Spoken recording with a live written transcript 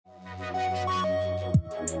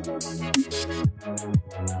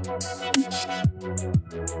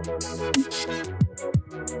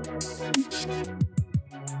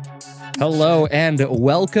Hello and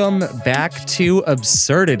welcome back to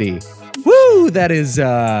Absurdity. Woo! That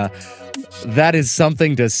is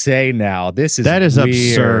something to say now. That is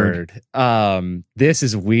weird. Absurd. This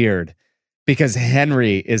is weird because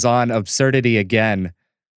Henry is on Absurdity again.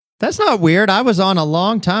 That's not weird. I was on a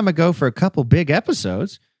long time ago for a couple big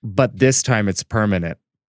episodes. But this time it's permanent.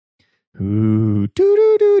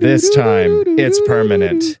 This time it's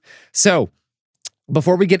permanent. So,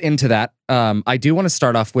 before we get into that, I do want to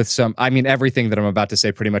start off with everything that I'm about to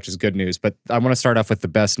say pretty much is good news, but I want to start off with the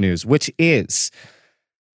best news, which is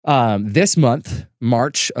this month,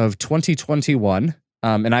 March of 2021,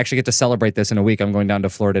 and I actually get to celebrate this in a week. I'm going down to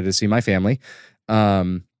Florida to see my family.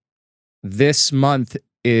 This month,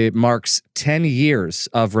 it marks 10 years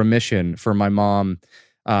of remission for my mom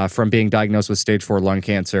from being diagnosed with stage 4 lung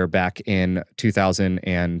cancer back in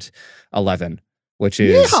 2011. Which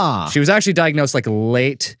is, She was actually diagnosed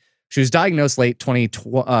late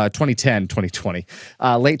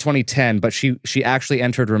 2010, but she actually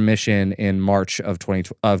entered remission in March of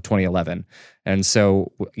 2011. And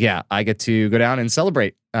so, yeah, I get to go down and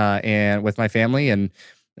celebrate and with my family and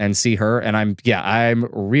see her. And I'm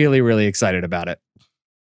really, really excited about it.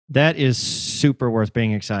 That is super worth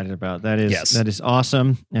being excited about. That is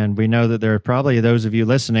awesome. And we know that there are probably those of you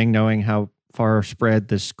listening, knowing how far spread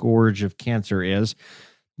the scourge of cancer is,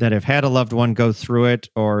 that have had a loved one go through it,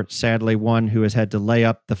 or sadly one who has had to lay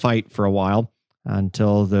up the fight for a while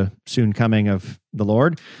until the soon coming of the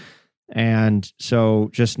Lord. And so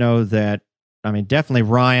just know that, definitely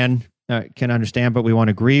Ryan can understand, but we want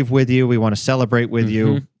to grieve with you. We want to celebrate with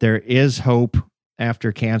you. There is hope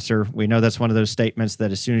after cancer. We know that's one of those statements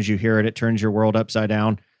that as soon as you hear it, it turns your world upside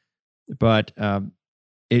down. But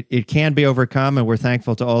it can be overcome, and we're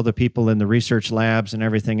thankful to all the people in the research labs and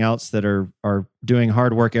everything else that are doing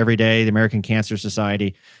hard work every day, the American Cancer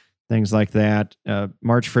Society, things like that,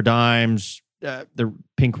 March for Dimes, the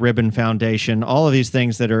Pink Ribbon Foundation, all of these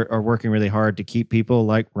things that are working really hard to keep people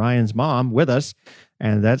like Ryan's mom with us,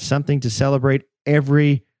 and that's something to celebrate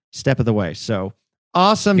every step of the way. So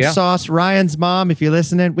awesome sauce, Ryan's mom, if you're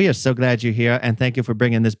listening, we are so glad you're here, and thank you for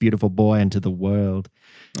bringing this beautiful boy into the world.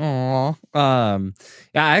 Aw. I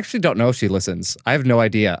actually don't know if she listens. I have no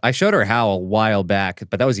idea. I showed her how a while back,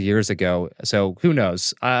 but that was years ago. So who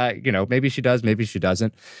knows? Maybe she does, maybe she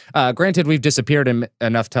doesn't. Granted, we've disappeared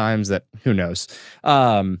enough times that who knows.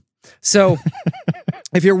 So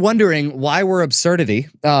if you're wondering why we're Absurdity,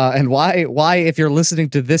 and why if you're listening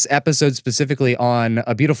to this episode specifically on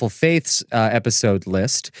a Beautiful Faith's episode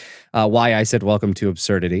list, why I said welcome to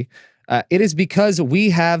Absurdity, it is because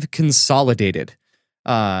we have consolidated.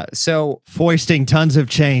 So foisting tons of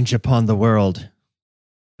change upon the world.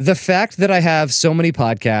 The fact that I have so many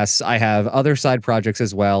podcasts, I have other side projects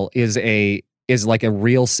as well, is like a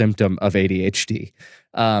real symptom of ADHD.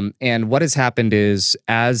 And what has happened is,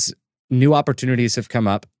 as new opportunities have come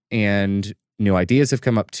up and new ideas have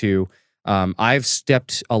come up too, I've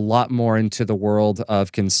stepped a lot more into the world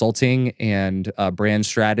of consulting and brand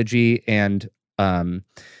strategy and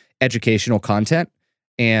educational content.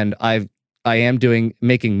 And I am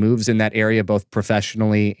making moves in that area, both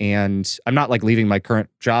professionally, and I'm not leaving my current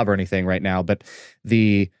job or anything right now, but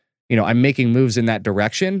I'm making moves in that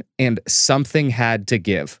direction, and something had to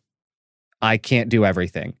give. I can't do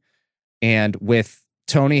everything. And with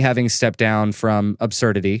Tony having stepped down from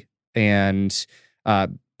Absurdity, and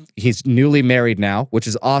he's newly married now, which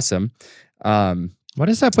is awesome. What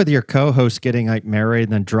is up with your co-host getting married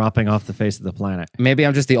and then dropping off the face of the planet? Maybe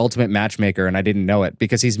I'm just the ultimate matchmaker and I didn't know it,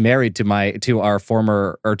 because he's married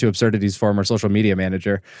to Absurdity's former social media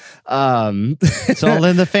manager. It's all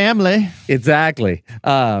in the family. Exactly.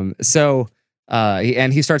 And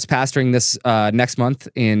he starts pastoring this next month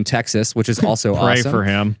in Texas, which is also Pray awesome. for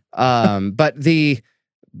him. But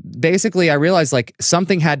basically I realized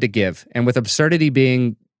something had to give, and with Absurdity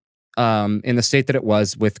being in the state that it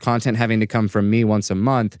was, with content having to come from me once a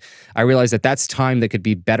month, I realized that that's time that could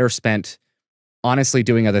be better spent honestly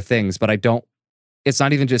doing other things. But it's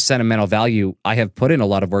not even just sentimental value. I have put in a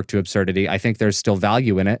lot of work to Absurdity. I think there's still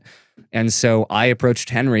value in it. And so I approached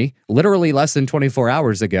Henry literally less than 24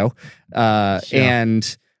 hours ago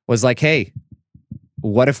and was like, hey,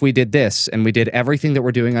 what if we did this? And we did everything that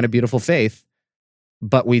we're doing on A Beautiful Faith,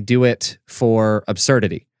 but we do it for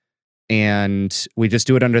Absurdity. And we just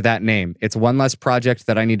do it under that name. It's one less project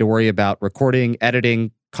that I need to worry about recording,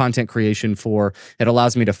 editing, content creation for. It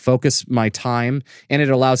allows me to focus my time, and it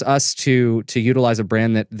allows us to utilize a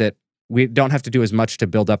brand that we don't have to do as much to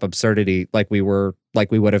build up absurdity like we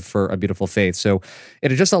would have for A Beautiful Faith. So it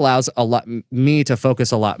just allows me to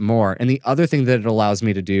focus a lot more. And the other thing that it allows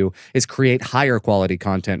me to do is create higher quality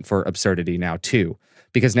content for absurdity now too,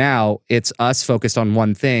 because now it's us focused on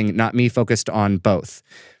one thing, not me focused on both.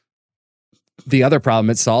 The other problem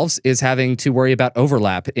it solves is having to worry about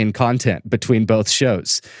overlap in content between both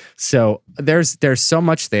shows. So there's so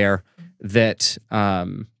much there that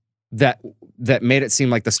that made it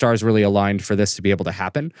seem like the stars really aligned for this to be able to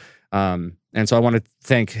happen. And so I want to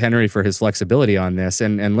thank Henry for his flexibility on this.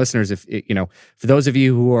 And listeners, if for those of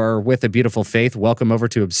you who are with A Beautiful Faith, welcome over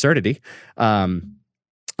to Absurdity. I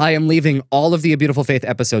am leaving all of the A Beautiful Faith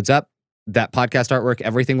episodes up. That podcast artwork,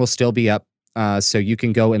 everything will still be up. So you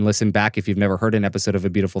can go and listen back if you've never heard an episode of A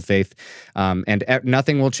Beautiful Faith. And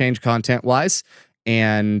nothing will change content-wise.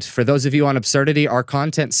 And for those of you on Absurdity, our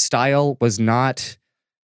content style was not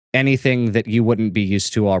anything that you wouldn't be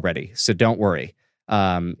used to already. So don't worry.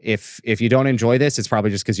 If you don't enjoy this, it's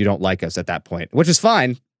probably just because you don't like us at that point, which is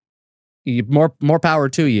fine. More power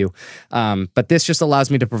to you. But this just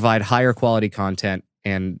allows me to provide higher quality content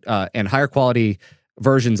and higher quality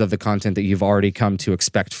versions of the content that you've already come to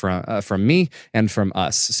expect from me and from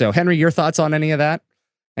us. So, Henry, your thoughts on any of that?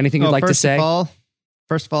 Anything you'd like to say?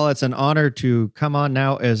 First of all, it's an honor to come on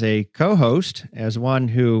now as a co-host, as one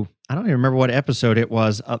who, I don't even remember what episode it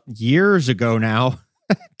was, years ago now.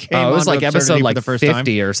 It was like episode like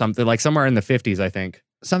 50 or something, like somewhere in the 50s, I think.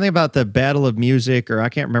 Something about the Battle of Music, or I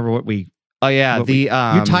can't remember what we... Oh, yeah.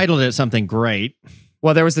 You titled it something great.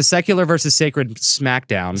 Well, there was the secular versus sacred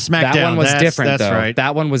SmackDown. That one was different, though. Right.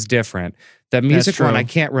 That one was different. The music one, I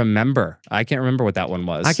can't remember. I can't remember what that one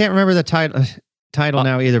was. I can't remember the title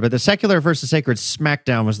now either, but the secular versus sacred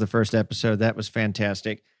SmackDown was the first episode. That was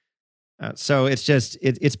fantastic. So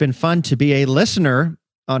it's been fun to be a listener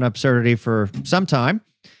on Absurdity for some time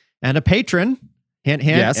and a patron. Hint,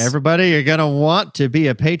 hint. Yes. Everybody, you're going to want to be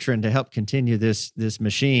a patron to help continue this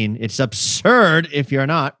machine. It's absurd if you're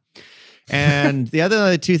not. And the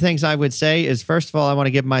other two things I would say is, first of all, I want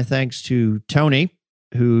to give my thanks to Tony,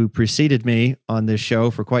 who preceded me on this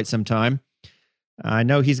show for quite some time. I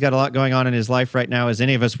know he's got a lot going on in his life right now, as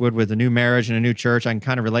any of us would with a new marriage and a new church. I can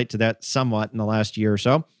kind of relate to that somewhat in the last year or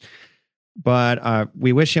so. But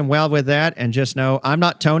we wish him well with that. And just know, I'm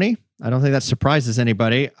not Tony. I don't think that surprises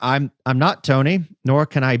anybody. I'm not Tony, nor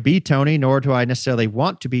can I be Tony, nor do I necessarily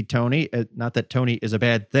want to be Tony. Not that Tony is a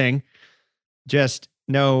bad thing. Just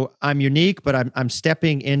know I'm unique, but I'm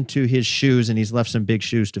stepping into his shoes, and he's left some big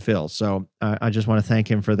shoes to fill. So I just want to thank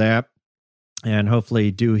him for that, and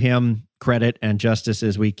hopefully do him credit and justice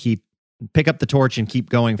as we pick up the torch and keep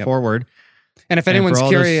going forward. And if anyone's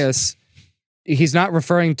curious, he's not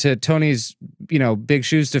referring to Tony's, big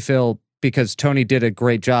shoes to fill because Tony did a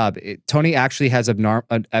great job. Tony actually has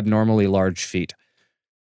abnormally large feet.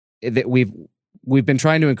 We've been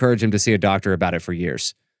trying to encourage him to see a doctor about it for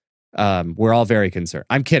years. We're all very concerned.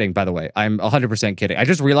 I'm kidding, by the way. I'm 100% kidding. I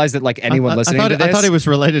just realized that anyone listening to this, I thought it was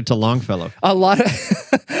related to Longfellow. A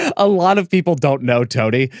lot of people don't know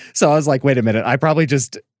Tony, so I was like, wait a minute. I probably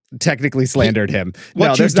just technically slandered him.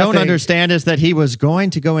 What you don't understand is that he was going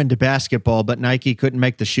to go into basketball, but Nike couldn't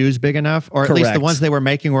make the shoes big enough, or at least the ones they were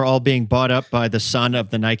making were all being bought up by the son of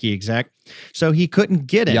the Nike exec, so he couldn't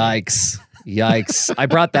get it. Yikes. I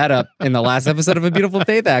brought that up in the last episode of A Beautiful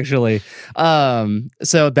Faith, actually.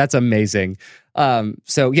 So that's amazing.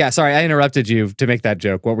 So yeah, sorry, I interrupted you to make that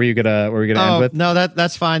joke. What were you gonna end with? No,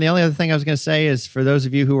 that's fine. The only other thing I was gonna say is, for those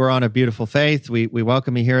of you who are on A Beautiful Faith, we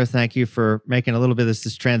welcome you here. Thank you for making a little bit of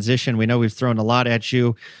this transition. We know we've thrown a lot at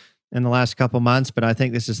you in the last couple months, but I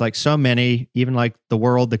think this is like so many, even like the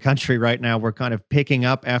world, the country right now, we're kind of picking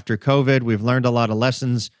up after COVID. We've learned a lot of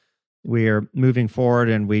lessons. We are moving forward,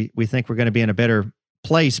 and we think we're going to be in a better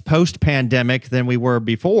place post-pandemic than we were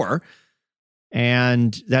before.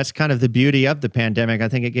 And that's kind of the beauty of the pandemic. I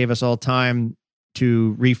think it gave us all time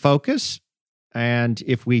to refocus. And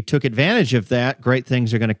if we took advantage of that, great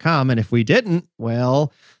things are going to come. And if we didn't,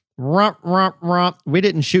 well, we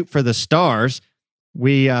didn't shoot for the stars.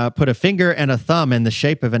 We put a finger and a thumb in the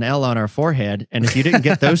shape of an L on our forehead. And if you didn't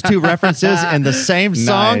get those two references in the same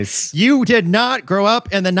song, you did not grow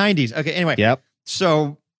up in the 90s. Okay, anyway. Yep.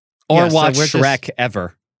 So, watch Shrek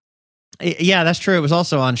ever. Yeah, that's true. It was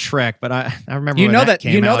also on Shrek, but I remember that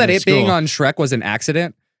it being on Shrek was an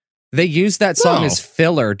accident. They used that song as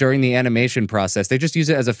filler during the animation process. They just used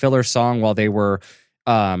it as a filler song while they were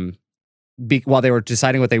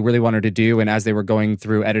deciding what they really wanted to do, and as they were going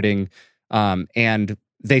through editing. And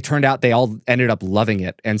they all ended up loving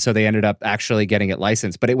it. And so they ended up actually getting it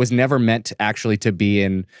licensed, but it was never meant actually to be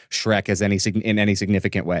in Shrek in any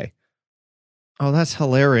significant way. Oh, that's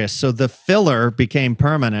hilarious. So the filler became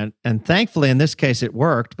permanent, and thankfully in this case it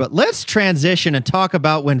worked. But let's transition and talk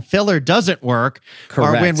about when filler doesn't work.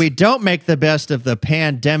 Correct. Or when we don't make the best of the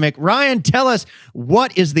pandemic. Ryan, tell us,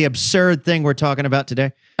 what is the absurd thing we're talking about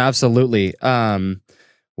today? Absolutely.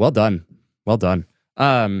 Well done. Well done.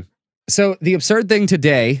 So the absurd thing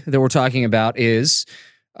today that we're talking about is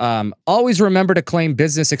always remember to claim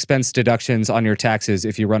business expense deductions on your taxes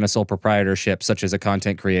if you run a sole proprietorship, such as a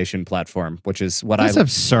content creation platform, which is what That's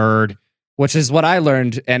absurd. Which is what I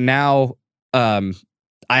learned, and now I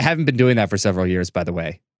haven't been doing that for several years, by the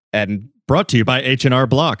way. And brought to you by H&R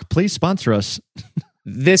Block. Please sponsor us.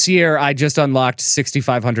 This year, I just unlocked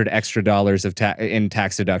 $6,500 extra of in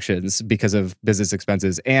tax deductions because of business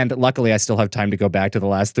expenses, and luckily, I still have time to go back to the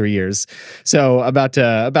last 3 years. So about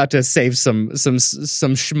to save some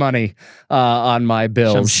shmoney on my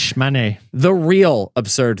bills. Some shmoney. The real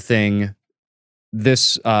absurd thing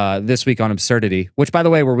this week on Absurdity, which by the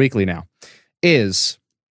way we're weekly now, is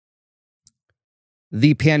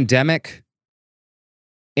the pandemic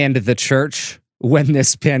and the church. When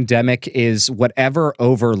this pandemic is whatever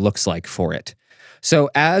over looks like for it. So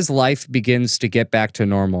as life begins to get back to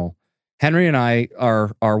normal, Henry and I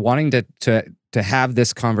are wanting to have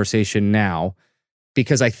this conversation now,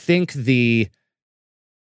 because I think the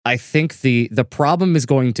problem is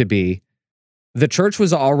going to be the church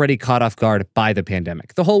was already caught off guard by the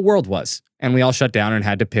pandemic. The whole world was, and we all shut down and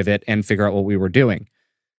had to pivot and figure out what we were doing.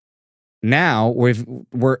 Now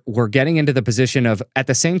we're getting into the position of, at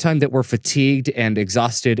the same time that we're fatigued and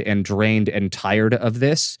exhausted and drained and tired of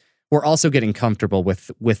this, we're also getting comfortable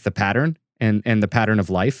with the pattern and the pattern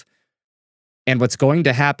of life. And what's going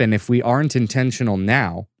to happen if we aren't intentional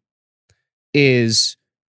now is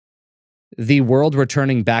the world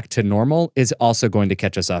returning back to normal is also going to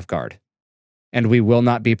catch us off guard. And we will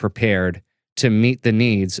not be prepared to meet the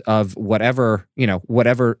needs of whatever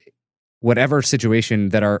situation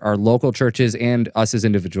that our local churches and us as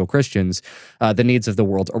individual Christians, the needs of the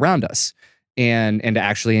world around us, and to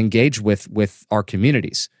actually engage with our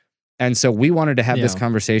communities. And so we wanted to have this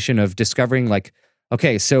conversation of discovering, like,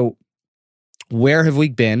 okay, so where have we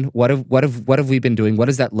been? What have we been doing? What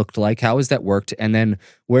has that looked like? How has that worked? And then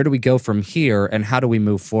where do we go from here? And how do we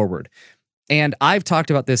move forward? And I've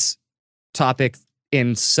talked about this topic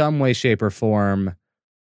in some way, shape, or form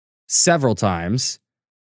several times.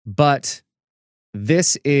 But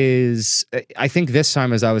this is, I think this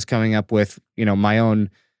time as I was coming up with, my own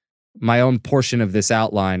portion of this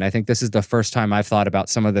outline, I think this is the first time I've thought about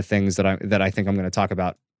some of the things that I think I'm going to talk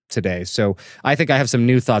about today. So I think I have some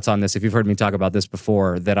new thoughts on this. If you've heard me talk about this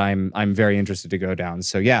before, that I'm very interested to go down.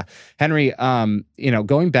 So yeah, Henry,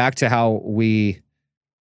 going back to how we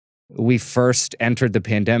first entered the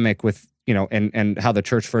pandemic with, and how the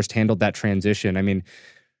church first handled that transition. I mean,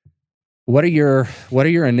 What are your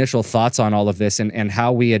initial thoughts on all of this and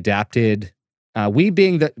how we adapted? We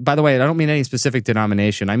being by the way, I don't mean any specific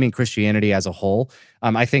denomination. I mean Christianity as a whole.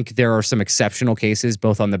 I think there are some exceptional cases,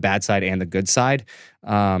 both on the bad side and the good side.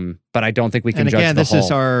 But I don't think we can judge the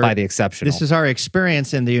whole by the exceptional. This is our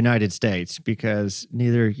experience in the United States, because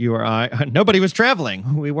neither you or I, nobody was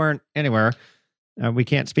traveling. We weren't anywhere. We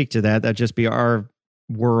can't speak to that. That'd just be our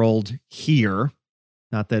world here.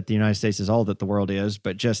 Not that the United States is all that the world is,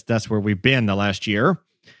 but just that's where we've been the last year.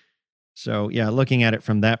 So yeah, looking at it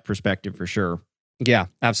from that perspective for sure. Yeah,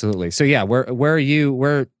 absolutely. So yeah, where are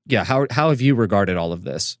you? How have you regarded all of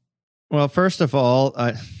this? Well, first of all,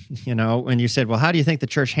 when you said, well, how do you think the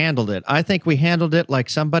church handled it? I think we handled it like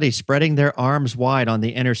somebody spreading their arms wide on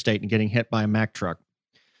the interstate and getting hit by a Mack truck.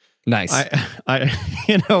 Nice.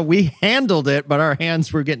 We handled it, but our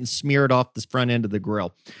hands were getting smeared off the front end of the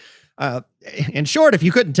grill. In short, if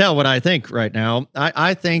you couldn't tell what I think right now,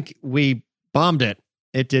 I think we bombed it.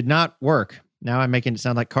 It did not work. Now I'm making it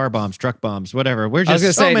sound like car bombs, truck bombs, whatever. We're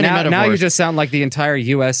just many metaphors. Now you just sound like the entire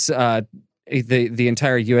U.S. The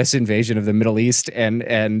entire U.S. invasion of the Middle East, and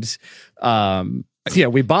we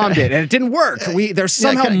bombed it and it didn't work. There's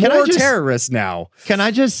somehow more terrorists now. Can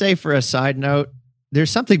I just say, for a side note, there's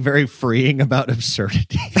something very freeing about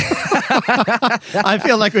absurdity. I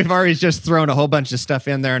feel like we've already just thrown a whole bunch of stuff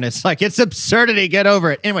in there, and it's like, it's absurdity, get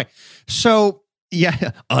over it. Anyway, so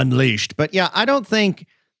yeah, unleashed. But yeah, I don't think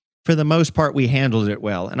for the most part we handled it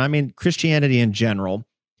well. And I mean Christianity in general,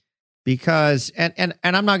 because, and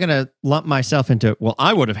I'm not going to lump myself into, well,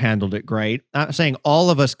 I would have handled it great. I'm saying all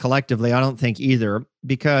of us collectively, I don't think either,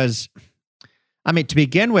 because, I mean, to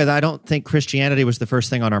begin with, I don't think Christianity was the first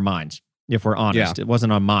thing on our minds. If we're honest, It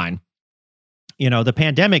wasn't on mine. The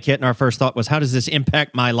pandemic hit and our first thought was, how does this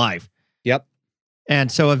impact my life? Yep.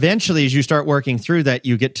 And so eventually, as you start working through that,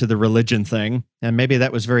 you get to the religion thing. And maybe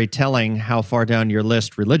that was very telling how far down your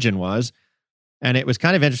list religion was. And it was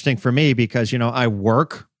kind of interesting for me because, I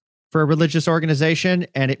work for a religious organization,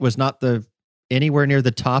 and it was not anywhere near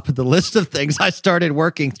the top of the list of things I started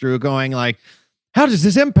working through, going like, how does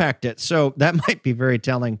this impact it? So that might be very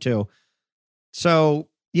telling too. So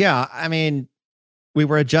yeah, I mean, we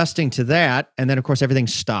were adjusting to that. And then of course, everything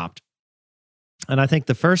stopped. And I think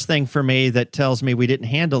the first thing for me that tells me we didn't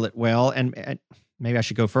handle it well, and maybe I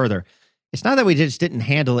should go further. It's not that we just didn't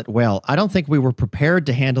handle it well. I don't think we were prepared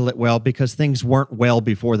to handle it well because things weren't well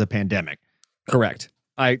before the pandemic. Correct.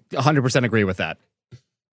 I 100% agree with that.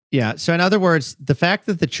 Yeah. So in other words, the fact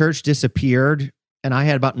that the church disappeared and I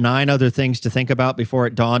had about 9 other things to think about before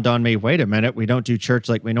it dawned on me, wait a minute, we don't do church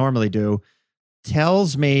like we normally do,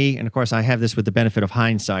 tells me, and of course I have this with the benefit of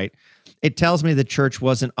hindsight, it tells me the church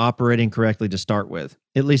wasn't operating correctly to start with,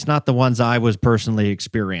 at least not the ones I was personally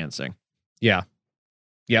experiencing. Yeah.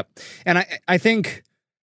 Yep. And I think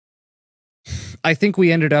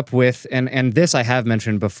we ended up with, and this I have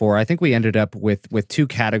mentioned before, I think we ended up with 2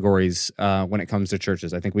 categories when it comes to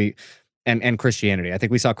churches. I think and Christianity. I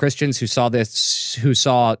think we saw Christians who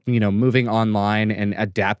saw moving online and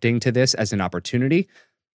adapting to this as an opportunity.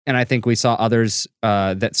 And I think we saw others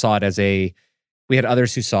that saw it we had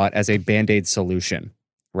others who saw it as a Band-Aid solution,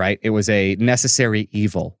 right? It was a necessary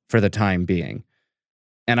evil for the time being.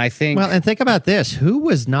 And I think... Well, and think about this. Who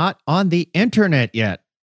was not on the internet yet?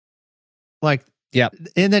 Like, yeah,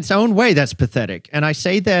 in its own way, that's pathetic. And I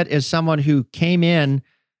say that as someone who came in...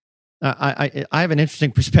 I have an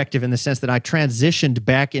interesting perspective in the sense that I transitioned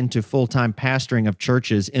back into full-time pastoring of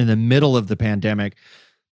churches in the middle of the pandemic.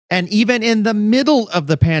 And even in the middle of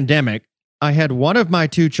the pandemic, I had one of my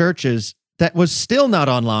 2 churches that was still not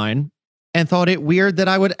online and thought it weird that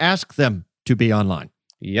I would ask them to be online.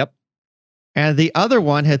 Yep. And the other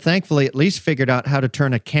one had thankfully at least figured out how to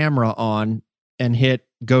turn a camera on and hit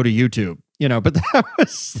go to YouTube, but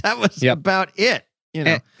that was yep. about it.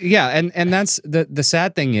 And that's the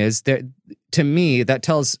sad thing is that to me, that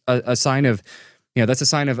tells a sign of, that's a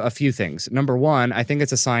sign of a few things. Number one, I think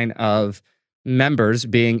it's a sign of members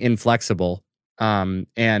being inflexible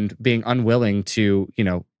and being unwilling to,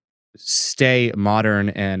 stay modern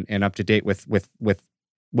and up to date with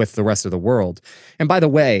the rest of the world. And by the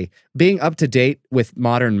way, being up to date with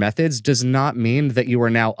modern methods does not mean that you are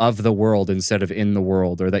now of the world instead of in the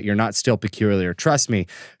world, or that you're not still peculiar. Trust me,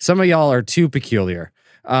 some of y'all are too peculiar.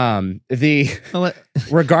 Regardless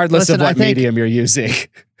of what medium you're using.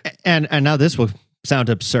 And now this will sound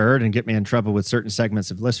absurd and get me in trouble with certain segments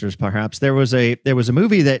of listeners, perhaps. There was a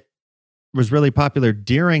movie that was really popular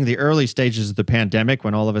during the early stages of the pandemic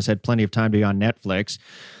when all of us had plenty of time to be on Netflix.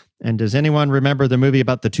 And does anyone remember the movie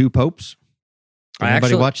about the 2 popes?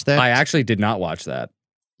 Anybody watch that? I actually did not watch that.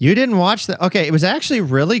 You didn't watch that? Okay, it was actually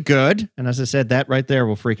really good. And as I said, that right there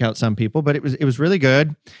will freak out some people, but it was really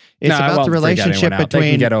good. It's about the relationship between...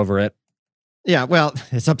 They can get over it. Yeah, well,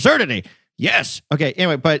 it's absurdity. Yes. Okay,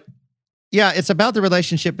 anyway, but yeah, it's about the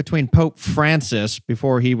relationship between Pope Francis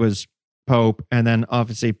before he was Pope, and then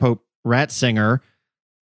obviously Pope Ratzinger,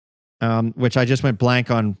 which I just went blank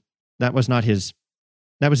on. That was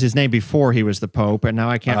his name before he was the Pope, and now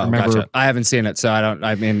I can't remember. Gotcha. I haven't seen it, so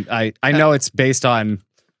I know it's based on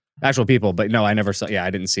actual people, but no, I never saw. Yeah, I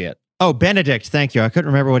didn't see it. Oh, Benedict, thank you. I couldn't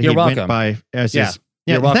remember what he went by as his.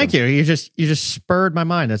 Yeah, thank you. You just spurred my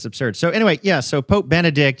mind. That's absurd. So anyway, yeah. So Pope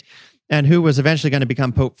Benedict, and who was eventually going to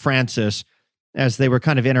become Pope Francis, as they were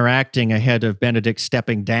kind of interacting ahead of Benedict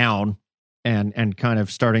stepping down and kind of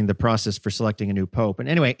starting the process for selecting a new pope. And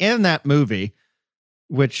anyway, in that movie,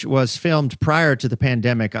 which was filmed prior to the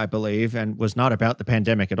pandemic, I believe, and was not about the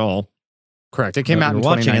pandemic at all. Correct. It came out in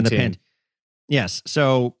 2019. Yes.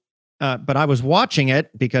 So, but I was watching it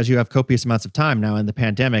because you have copious amounts of time now in the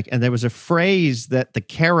pandemic, and there was a phrase that the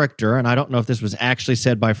character, and I don't know if this was actually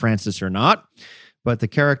said by Francis or not, but the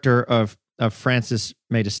character of Francis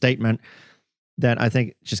made a statement that I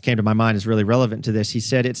think just came to my mind is really relevant to this. He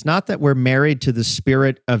said, it's not that we're married to the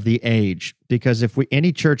spirit of the age, because if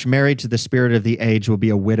any church married to the spirit of the age will be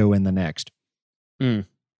a widow in the next. Mm.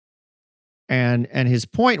 And his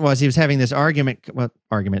point was he was having this argument,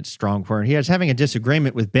 strong word. He was having a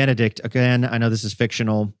disagreement with Benedict. Again, I know this is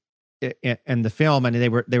fictional in the film, and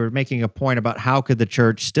they were making a point about how could the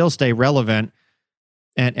church still stay relevant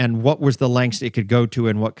and what was the lengths it could go to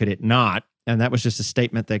and what could it not. And that was just a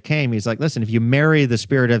statement that came. He's like, listen, if you marry the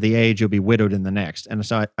spirit of the age, you'll be widowed in the next. And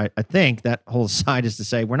so I think that whole side is to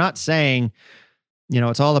say, we're not saying,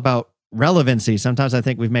 it's all about relevancy. Sometimes I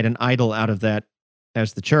think we've made an idol out of that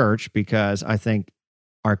as the church, because I think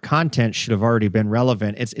our content should have already been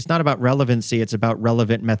relevant. It's not about relevancy, it's about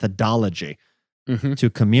relevant methodology to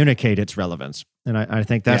communicate its relevance. And I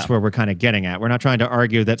think that's where we're kind of getting at. We're not trying to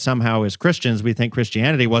argue that somehow as Christians, we think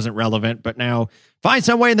Christianity wasn't relevant, but now find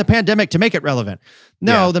some way in the pandemic to make it relevant.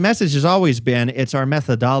 No, the message has always been, it's our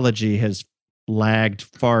methodology has lagged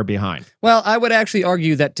far behind. Well, I would actually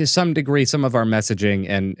argue that to some degree, some of our messaging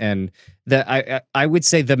and that I would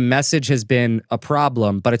say the message has been a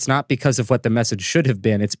problem, but it's not because of what the message should have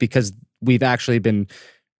been. It's because we've actually been,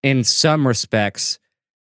 in some respects,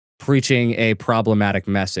 preaching a problematic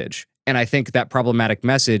message. And I think that problematic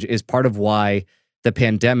message is part of why the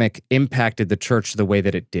pandemic impacted the church the way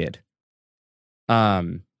that it did.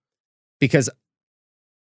 Because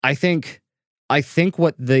I think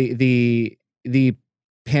what the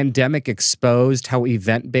pandemic exposed how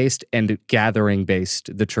event-based and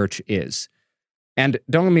gathering-based the church is. And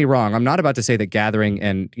don't get me wrong, I'm not about to say that gathering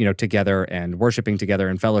and, together and worshiping together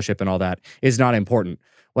and fellowship and all that is not important.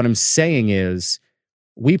 What I'm saying is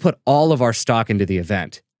we put all of our stock into the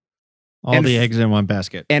event. All the eggs in one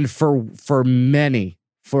basket. And for many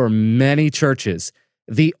churches,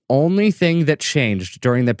 the only thing that changed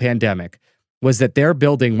during the pandemic was that their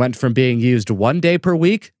building went from being used 1 day per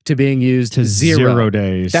week to being used to 0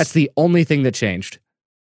 days. That's the only thing that changed.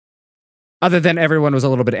 Other than everyone was a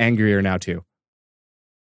little bit angrier now too.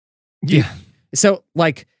 Yeah. So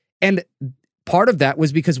and part of that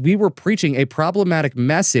was because we were preaching a problematic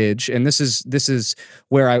message, and this is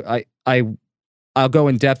where I'll go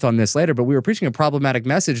in depth on this later, but we were preaching a problematic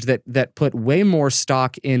message that put way more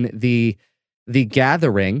stock in the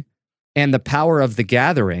gathering and the power of the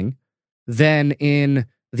gathering than in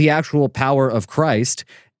the actual power of Christ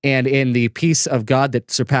and in the peace of God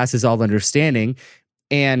that surpasses all understanding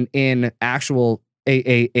and in actual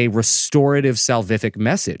a restorative salvific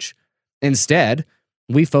message. Instead,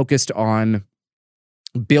 we focused on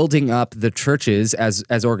building up the churches as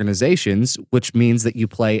organizations, which means that you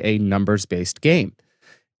play a numbers-based game.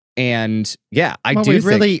 And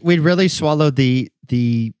we really swallowed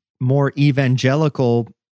the more evangelical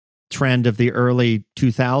trend of the early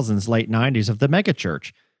 2000s, late 90s of the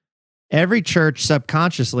megachurch. Every church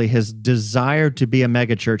subconsciously has desired to be a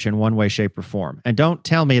megachurch in one way, shape, or form. And don't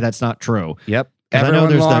tell me that's not true. Yep.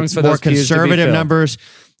 Everyone longs for those more conservative numbers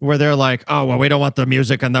where they're like, oh, well, we don't want the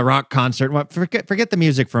music and the rock concert. Well, forget the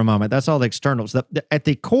music for a moment. That's all the externals. At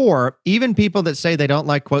the core, even people that say they don't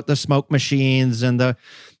like, quote, the smoke machines and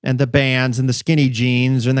the bands and the skinny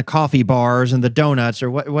jeans and the coffee bars and the donuts or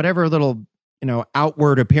whatever little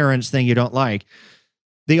outward appearance thing you don't like.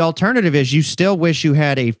 The alternative is you still wish you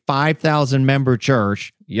had a 5,000 member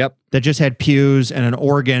church. Yep. That just had pews and an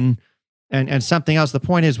organ and something else. The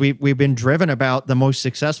point is we've been driven about the most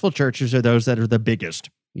successful churches are those that are the biggest.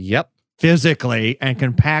 Yep. Physically and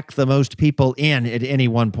can pack the most people in at any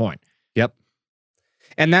one point. Yep.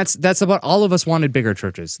 And that's about all of us wanted bigger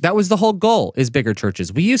churches. That was the whole goal, is bigger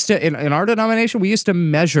churches. We used to, in our denomination, we used to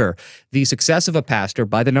measure the success of a pastor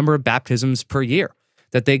by the number of baptisms per year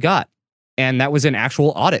that they got. And that was an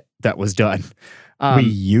actual audit that was done. We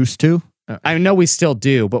used to? I know we still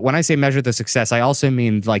do, but when I say measure the success, I also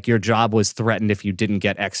mean like your job was threatened if you didn't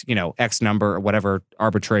get X number or whatever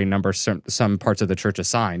arbitrary number some parts of the church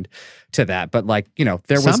assigned to that. But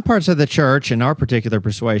there was some parts of the church in our particular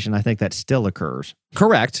persuasion, I think that still occurs.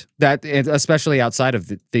 Correct. That especially outside of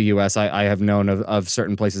the U.S., I have known of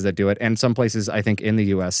certain places that do it, and some places I think in the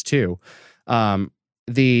U.S. too. Or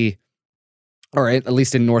at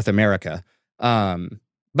least in North America.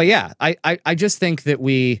 But yeah, I just think that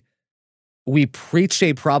we preached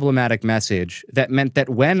a problematic message that meant that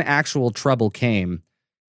when actual trouble came,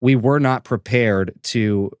 we were not prepared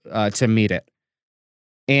to meet it.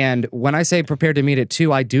 And when I say prepared to meet it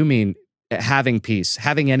too, I do mean having peace,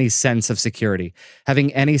 having any sense of security,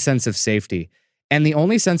 having any sense of safety. And the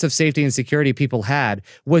only sense of safety and security people had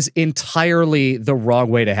was entirely the wrong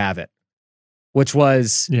way to have it, which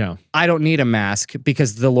was, I don't need a mask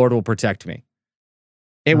because the Lord will protect me.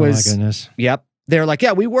 It was, my goodness. Yep. They're like,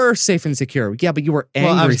 yeah, we were safe and secure. Yeah, but you were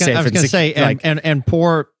angry, I was safe going and to say, secure. and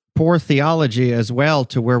poor theology as well,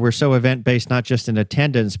 to where we're so event-based, not just in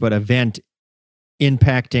attendance, but event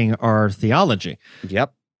impacting our theology.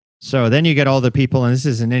 Yep. So then you get all the people, and this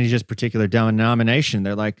isn't any just particular denomination.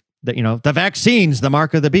 They're like, the vaccine's the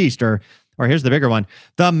mark of the beast, or here's the bigger one,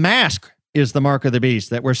 the mask is the mark of the beast,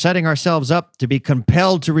 that we're setting ourselves up to be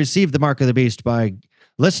compelled to receive the mark of the beast by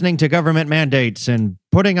listening to government mandates and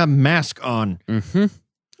putting a mask on. Mm-hmm.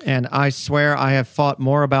 And I swear I have fought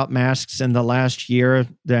more about masks in the last year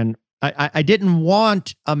than I didn't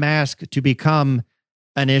want a mask to become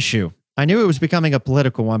an issue. I knew it was becoming a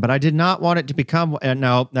political one, but I did not want it to become,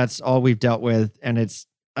 no, that's all we've dealt with. And it's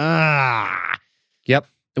Yep.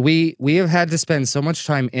 We have had to spend so much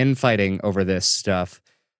time infighting over this stuff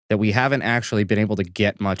that we haven't actually been able to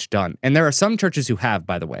get much done. And there are some churches who have,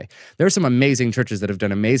 by the way. There are some amazing churches that have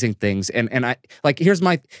done amazing things. And I like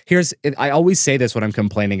I always say this when I'm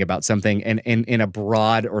complaining about something in a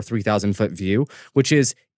broad or 3,000 foot view, which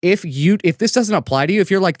is if this doesn't apply to you,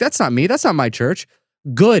 if you're like, that's not me, that's not my church,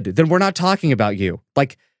 good, then we're not talking about you.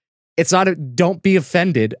 Like, it's not don't be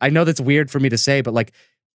offended. I know that's weird for me to say, but like,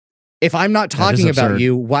 if I'm not talking about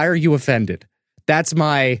you, why are you offended? That's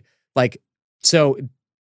my so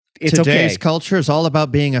it's Today's okay. culture is all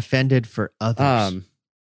about being offended for others.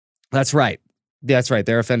 That's right. That's right.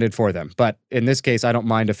 They're offended for them. But in this case, I don't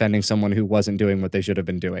mind offending someone who wasn't doing what they should have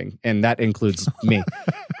been doing. And that includes me.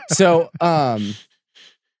 So,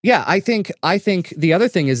 yeah, I think the other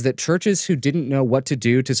thing is that churches who didn't know what to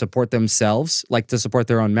do to support themselves, like to support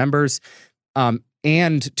their own members,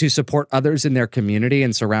 and to support others in their community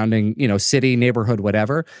and surrounding, city, neighborhood,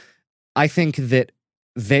 whatever, I think that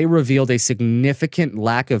they revealed a significant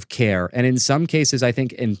lack of care, and in some cases, I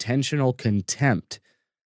think intentional contempt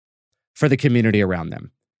for the community around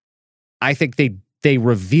them. I think they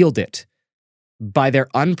revealed it by their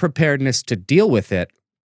unpreparedness to deal with it,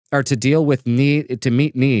 or to deal with to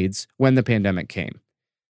meet needs when the pandemic came.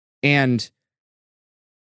 And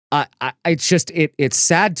it's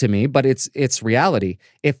sad to me, but it's reality.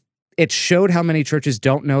 If it showed how many churches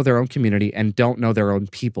don't know their own community and don't know their own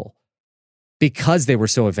people, because they were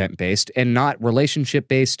so event-based and not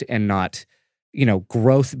relationship-based and not,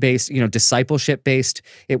 growth-based, discipleship-based.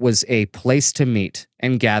 It was a place to meet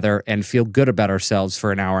and gather and feel good about ourselves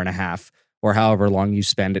for an hour and a half or however long you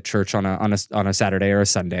spend at church on a Saturday or a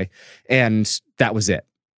Sunday. And that was it.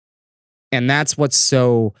 And that's what's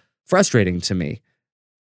so frustrating to me.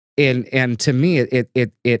 And to me,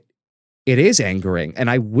 it is angering. And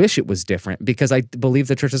I wish it was different because I believe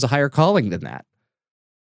the church has a higher calling than that.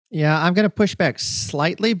 Yeah, I'm going to push back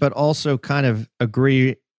slightly, but also kind of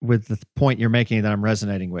agree with the point you're making that I'm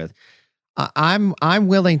resonating with. I'm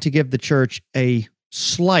willing to give the church a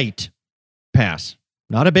slight pass,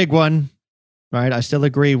 not a big one, right? I still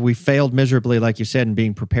agree we failed miserably, like you said, in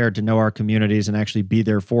being prepared to know our communities and actually be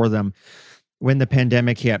there for them when the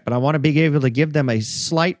pandemic hit. But I want to be able to give them a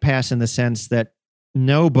slight pass in the sense that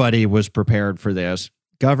nobody was prepared for this.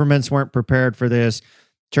 Governments weren't prepared for this.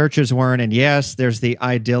 Churches weren't. And yes, there's the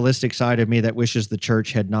idealistic side of me that wishes the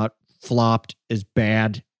church had not flopped as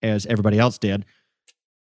bad as everybody else did.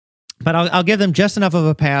 But I'll give them just enough of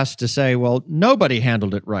a pass to say, well, nobody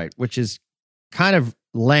handled it right, which is kind of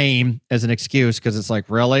lame as an excuse because it's like,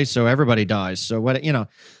 really? So everybody dies. So what,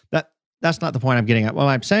 that's not the point I'm getting at. What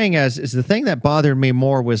I'm saying is the thing that bothered me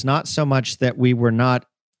more was not so much that we were not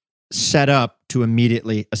set up to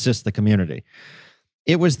immediately assist the community.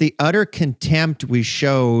 It was the utter contempt we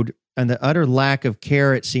showed and the utter lack of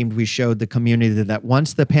care it seemed we showed the community that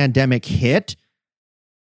once the pandemic hit,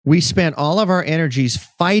 we spent all of our energies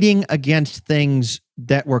fighting against things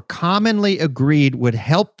that were commonly agreed would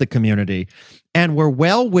help the community and were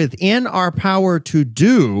well within our power to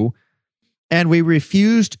do, and we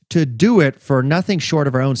refused to do it for nothing short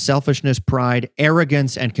of our own selfishness, pride,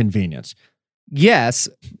 arrogance, and convenience. Yes.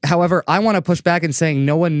 However, I want to push back in saying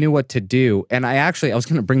no one knew what to do. And I was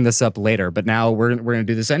going to bring this up later, but now we're going to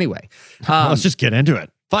do this anyway. Let's just get into it.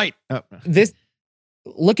 Fight.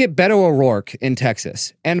 Look at Beto O'Rourke in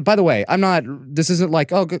Texas. And by the way, this isn't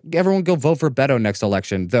like, everyone go vote for Beto next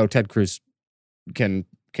election, though Ted Cruz can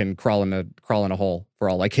crawl in a hole for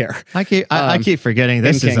all I care. I keep forgetting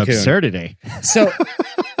this is absurdity. So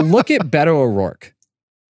look at Beto O'Rourke.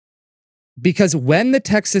 Because when the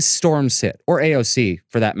Texas storms hit, or AOC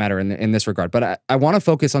for that matter in this regard, but I want to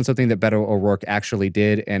focus on something that Beto O'Rourke actually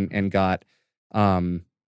did and got in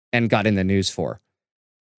the news for.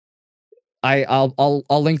 I'll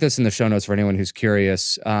link this in the show notes for anyone who's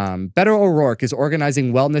curious. Beto O'Rourke is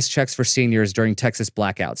organizing wellness checks for seniors during Texas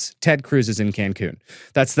blackouts. Ted Cruz is in Cancun.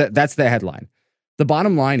 That's the headline. The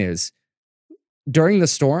bottom line is, during the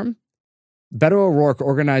storm, Beto O'Rourke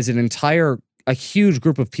organized a huge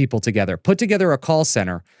group of people together, put together a call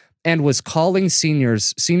center, and was calling senior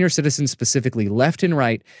citizens specifically, left and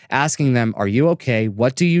right, asking them, are you okay?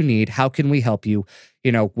 What do you need? How can we help you?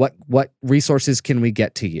 What resources can we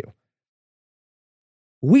get to you?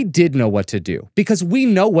 We did know what to do because we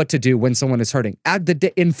know what to do when someone is hurting.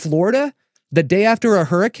 In Florida, the day after a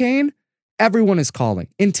hurricane, everyone is calling.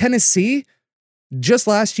 In Tennessee, just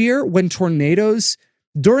last year, when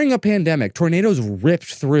during a pandemic, tornadoes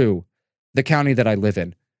ripped through the county that I live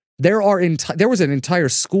in. There was an entire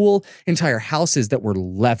school, entire houses that were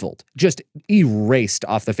leveled, just erased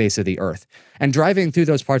off the face of the earth. And driving through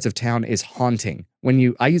those parts of town is haunting.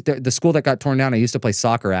 The school that got torn down, I used to play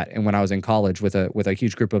soccer at, and when I was in college with a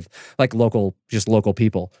huge group of like local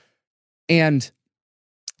people. And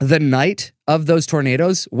the night of those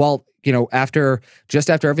tornadoes, while, after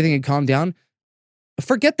everything had calmed down,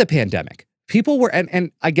 forget the pandemic. People were,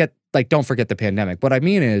 and I get, like, don't forget the pandemic. What I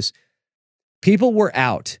mean is, people were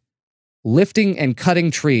out lifting and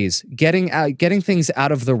cutting trees, getting things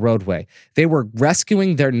out of the roadway. They were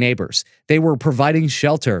rescuing their neighbors. They were providing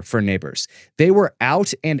shelter for neighbors. They were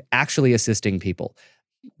out and actually assisting people.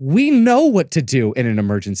 We know what to do in an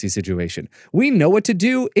emergency situation. We know what to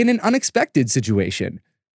do in an unexpected situation.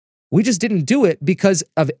 We just didn't do it because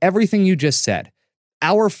of everything you just said.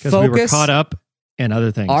 Our focus, we were caught up in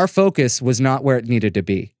other things. Our focus was not where it needed to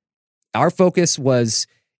be. Our focus was,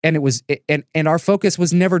 and our focus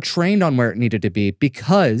was never trained on where it needed to be,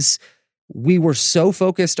 because we were so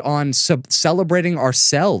focused on celebrating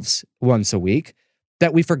ourselves once a week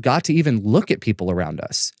that we forgot to even look at people around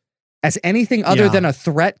us as anything other than a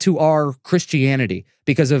threat to our Christianity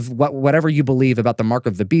because of whatever you believe about the mark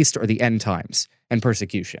of the beast or the end times and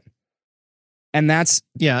persecution. And that's...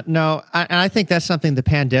 I think that's something the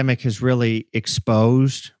pandemic has really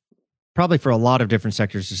exposed, probably for a lot of different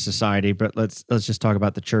sectors of society, but let's just talk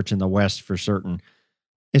about the church in the West for certain,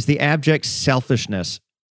 is the abject selfishness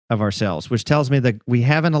of ourselves, which tells me that we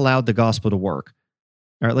haven't allowed the gospel to work,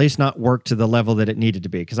 or at least not work to the level that it needed to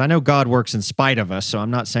be. Because I know God works in spite of us, so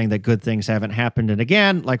I'm not saying that good things haven't happened. And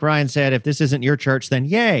again, like Ryan said, if this isn't your church, then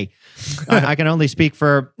yay. I can only speak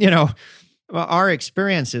for, our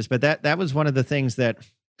experiences, but that was one of the things that...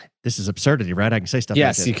 This is absurdity, right? I can say stuff like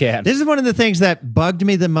this. Yes, you can. This is one of the things that bugged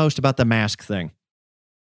me the most about the mask thing.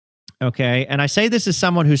 Okay, and I say this as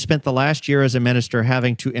someone who spent the last year as a minister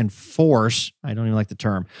having to enforce, I don't even like the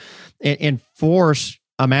term, enforce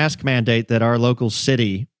a mask mandate that our local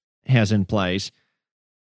city has in place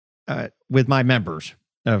with my members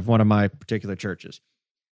of one of my particular churches.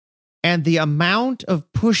 And the amount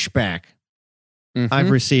of pushback I've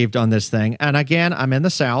received on this thing, and again, I'm in the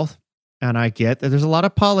South, and I get that there's a lot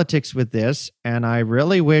of politics with this, and I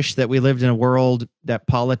really wish that we lived in a world that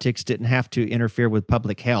politics didn't have to interfere with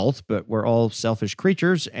public health, but we're all selfish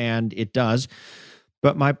creatures, and it does.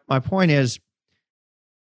 But my point is,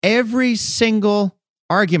 every single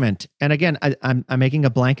argument, and again, I'm making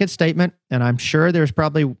a blanket statement, and I'm sure there's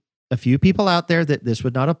probably a few people out there that this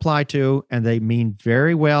would not apply to, and they mean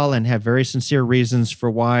very well and have very sincere reasons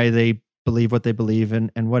for why they believe what they believe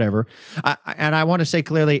and whatever. And I want to say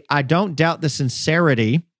clearly, I don't doubt the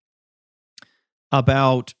sincerity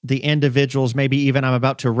about the individuals, maybe even I'm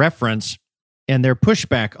about to reference, and their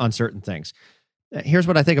pushback on certain things. Here's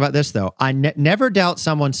what I think about this, though. I never doubt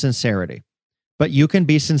someone's sincerity, but you can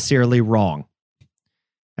be sincerely wrong.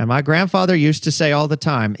 And my grandfather used to say all the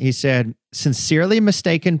time, he said, sincerely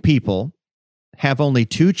mistaken people have only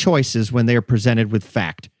two choices when they are presented with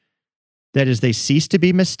fact. That is, they cease to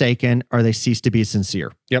be mistaken or they cease to be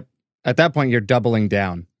sincere. Yep. At that point, you're doubling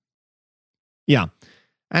down. Yeah.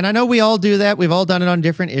 And I know we all do that. We've all done it on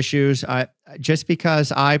different issues. Just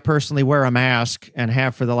because I personally wear a mask and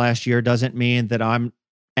have for the last year doesn't mean that I'm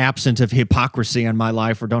absent of hypocrisy in my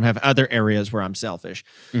life or don't have other areas where I'm selfish.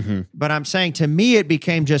 Mm-hmm. But I'm saying, to me, it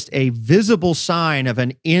became just a visible sign of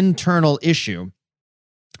an internal issue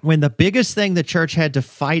when the biggest thing the church had to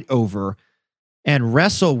fight over and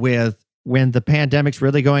wrestle with when the pandemic's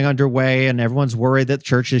really going underway and everyone's worried that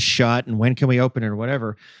church is shut and when can we open it or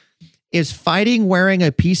whatever, is fighting wearing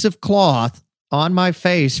a piece of cloth on my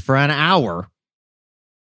face for an hour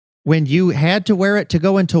when you had to wear it to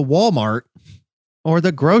go into Walmart or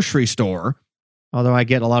the grocery store. Although I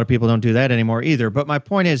get a lot of people don't do that anymore either. But my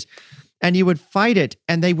point is, and you would fight it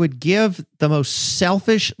and they would give the most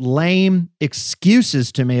selfish, lame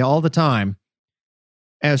excuses to me all the time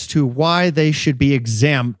as to why they should be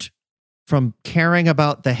exempt from caring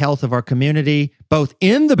about the health of our community, both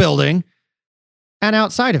in the building and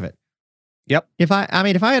outside of it. Yep. If I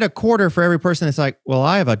had a quarter for every person that's like, well,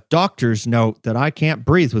 I have a doctor's note that I can't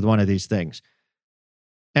breathe with one of these things.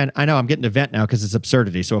 And I know I'm getting to vent now because it's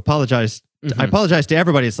absurdity. So apologize. Mm-hmm. I apologize to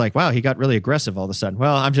everybody. It's like, wow, he got really aggressive all of a sudden.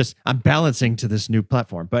 Well, I'm balancing to this new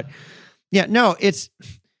platform. But yeah, no, it's,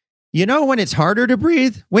 when it's harder to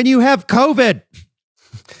breathe? When you have COVID.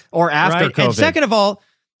 Or after right? COVID. And second of all,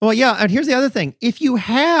 well, yeah, and here's the other thing. If you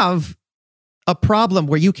have a problem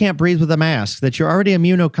where you can't breathe with a mask, that you're already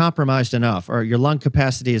immunocompromised enough, or your lung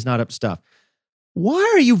capacity is not up to stuff, why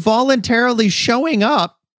are you voluntarily showing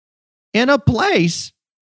up in a place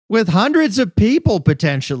with hundreds of people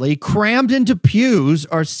potentially crammed into pews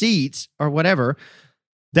or seats or whatever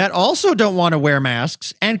that also don't want to wear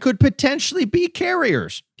masks and could potentially be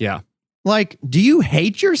carriers. Yeah. Like, do you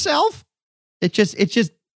hate yourself? It's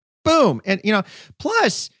just boom. And,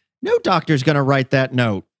 plus no doctor's going to write that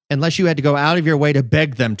note unless you had to go out of your way to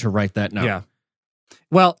beg them to write that note. Yeah.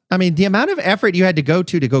 Well, I mean, the amount of effort you had to go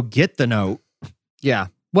get the note. Yeah.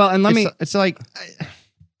 Well, and let me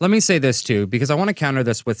say this too, because I want to counter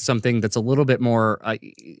this with something that's a little bit more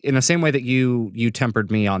in the same way that you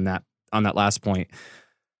tempered me on that last point.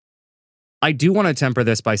 I do want to temper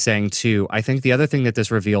this by saying too, I think the other thing that this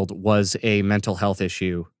revealed was a mental health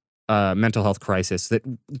issue, mental health crisis that,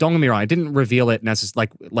 don't get me wrong, I didn't reveal it necessarily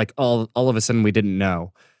like all of a sudden we didn't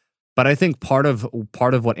know. But I think part of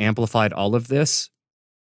what amplified all of this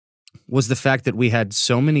was the fact that we had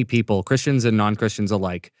so many people, Christians and non-Christians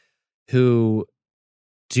alike, who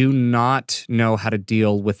do not know how to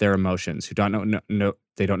deal with their emotions, who don't know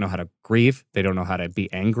they don't know how to grieve, they don't know how to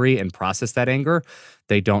be angry and process that anger,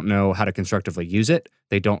 they don't know how to constructively use it,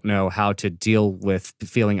 they don't know how to deal with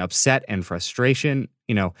feeling upset and frustration,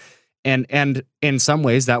 and in some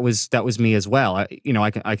ways that was me as well.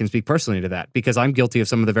 I can speak personally to that because I'm guilty of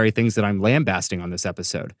some of the very things that I'm lambasting on this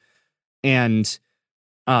episode, and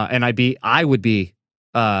I would be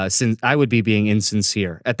being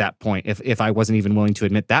insincere at that point if I wasn't even willing to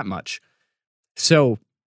admit that much. So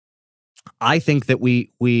I think that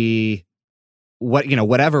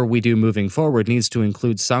whatever we do moving forward needs to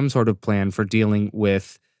include some sort of plan for dealing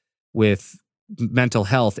with mental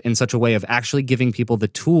health in such a way of actually giving people the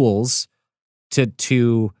tools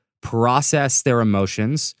to process their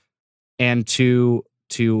emotions and to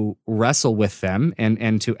wrestle with them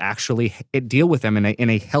and to actually deal with them in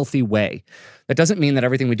a healthy way. That doesn't mean that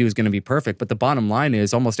everything we do is going to be perfect, but the bottom line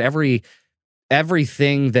is almost everything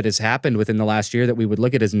that has happened within the last year that we would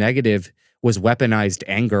look at as negative was weaponized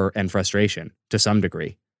anger and frustration to some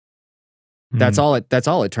degree. That's all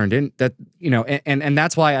it turned in. That and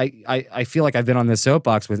that's why I feel like I've been on this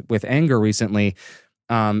soapbox with anger recently.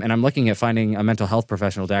 And I'm looking at finding a mental health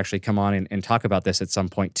professional to actually come on and talk about this at some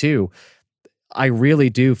point too. I really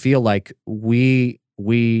do feel like we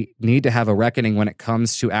need to have a reckoning when it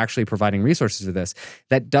comes to actually providing resources to this.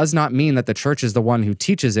 That does not mean that the church is the one who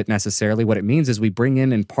teaches it necessarily. What it means is we bring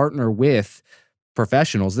in and partner with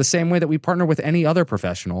professionals the same way that we partner with any other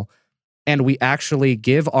professional, and we actually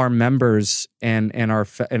give our members and our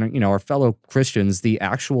fellow Christians the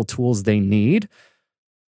actual tools they need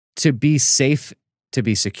to be safe, to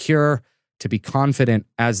be secure, to be confident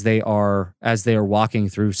as they are walking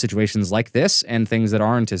through situations like this and things that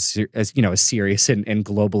aren't as serious and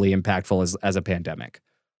globally impactful as a pandemic.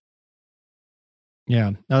 Yeah,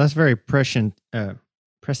 no, that's very prescient.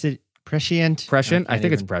 Prescient. I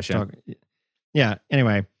think it's prescient. Yeah.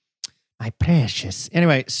 Anyway, my precious.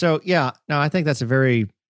 Anyway, so yeah, no, I think it's a very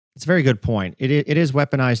good point. It is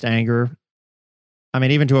weaponized anger. I mean,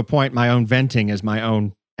 even to a point, my own venting is my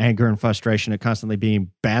own anger and frustration at constantly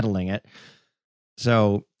battling it.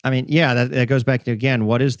 So, I mean, yeah, that goes back to, again,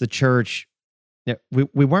 what is the church?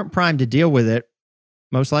 We weren't primed to deal with it,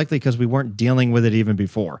 most likely because we weren't dealing with it even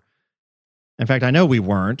before. In fact, I know we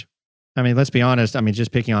weren't. I mean, let's be honest. I mean,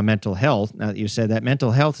 just picking on mental health, now that you said that,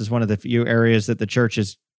 mental health is one of the few areas that the church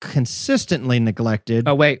is consistently neglected.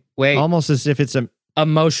 Oh, wait. Almost as if it's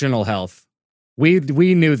emotional health. We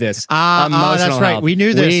knew this. That's right. Health. We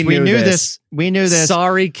knew this. We knew this.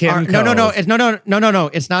 Sorry, Kim. No. It's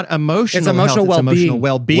not emotional. It's emotional health. well-being. It's emotional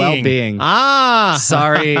well-being.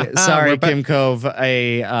 Sorry, Kim Cove.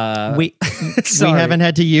 We haven't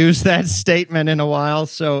had to use that statement in a while.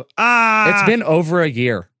 So it's been over a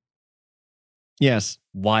year. Yes,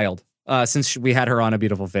 wild. Since we had her on A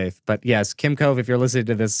Beautiful Faith, but yes, Kim Cove, if you're listening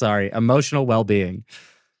to this, sorry, emotional well-being.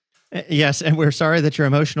 Yes, and we're sorry that your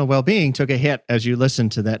emotional well-being took a hit as you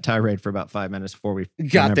listened to that tirade for about 5 minutes before we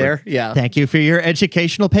got there. Yeah. Thank you for your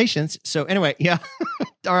educational patience. So anyway, yeah,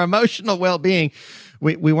 our emotional well-being,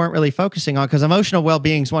 we weren't really focusing on, because emotional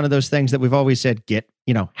well-being is one of those things that we've always said,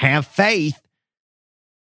 have faith.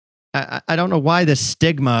 I don't know why the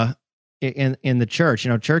stigma in the church,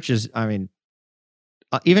 churches, I mean,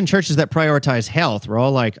 even churches that prioritize health, we're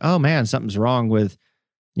all like, oh man, something's wrong with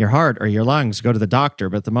your heart or your lungs, go to the doctor.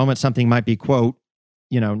 But the moment something might be, quote,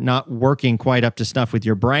 not working quite up to snuff with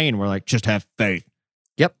your brain, we're like, just have faith.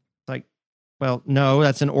 Yep. Like, well, no,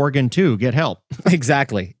 that's an organ too. Get help.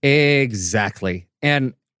 Exactly.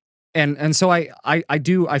 And so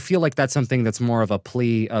I feel like that's something that's more of a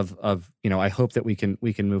plea of I hope that we can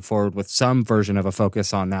move forward with some version of a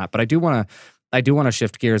focus on that. But I do want to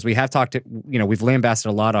shift gears. We have talked, we've lambasted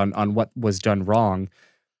a lot on what was done wrong.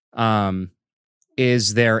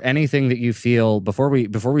 is there anything that you feel before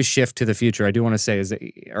we shift to the future? I do want to say is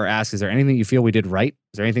there anything you feel we did right?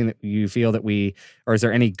 Is there anything that you feel or is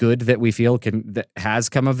there any good that we feel that has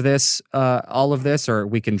come of this, all of this, or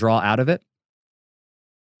we can draw out of it?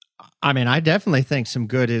 I mean, I definitely think some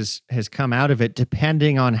good has come out of it,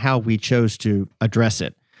 depending on how we chose to address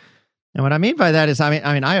it. And what I mean by that is, I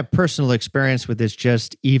have personal experience with this,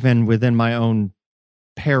 just even within my own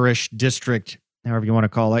parish, district, however you want to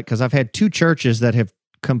call it, because I've had two churches that have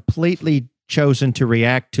completely chosen to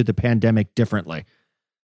react to the pandemic differently.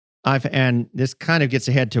 And this kind of gets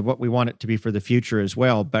ahead to what we want it to be for the future as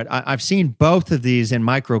well. But I've seen both of these in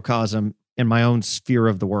microcosm in my own sphere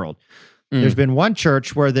of the world. There's been one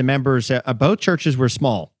church where the members, both churches were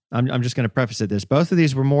small. I'm just going to preface it this. Both of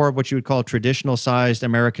these were more of what you would call traditional sized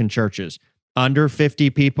American churches, under 50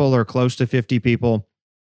 people or close to 50 people,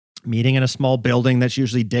 meeting in a small building that's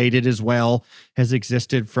usually dated as well, has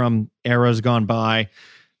existed from eras gone by,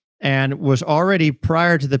 and was already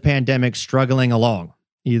prior to the pandemic struggling along,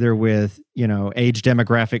 either with, age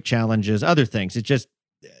demographic challenges, other things. It's just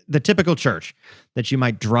the typical church that you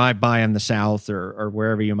might drive by in the South or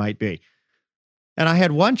wherever you might be. And I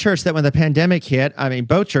had one church that when the pandemic hit,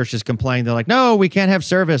 both churches complained. They're like, no, we can't have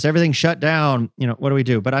service. Everything's shut down. What do we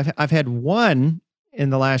do? But I've had one in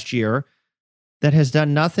the last year that has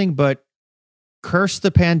done nothing but curse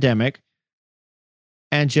the pandemic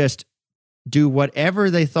and just do whatever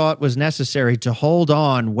they thought was necessary to hold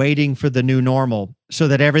on, waiting for the new normal so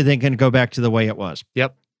that everything can go back to the way it was.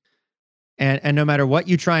 Yep. And no matter what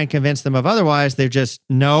you try and convince them of otherwise, they're just,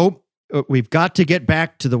 no, we've got to get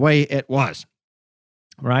back to the way it was.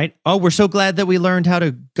 Right? Oh, we're so glad that we learned how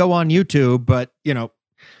to go on YouTube, but,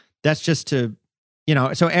 that's just to,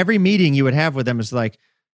 so every meeting you would have with them is like,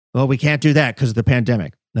 well, we can't do that because of the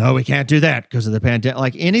pandemic. No, we can't do that because of the pandemic.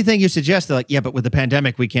 Like anything you suggest, they're like, yeah, but with the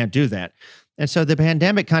pandemic, we can't do that. And so the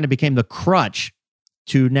pandemic kind of became the crutch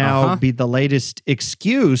to now be the latest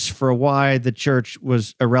excuse for why the church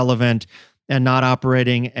was irrelevant and not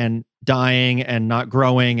operating and dying and not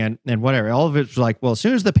growing and whatever. All of it was like, well, as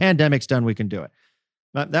soon as the pandemic's done, we can do it.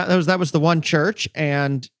 But that was the one church,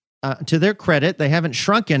 and to their credit, they haven't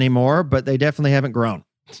shrunk anymore, but they definitely haven't grown.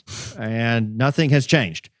 And nothing has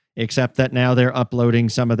changed, except that now they're uploading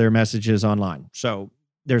some of their messages online. So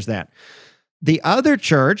there's that. The other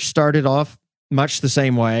church started off much the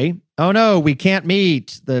same way. Oh, no, we can't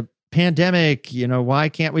meet. The pandemic, why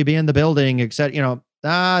can't we be in the building, etc.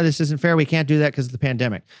 This isn't fair. We can't do that because of the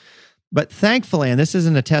pandemic. But thankfully, and this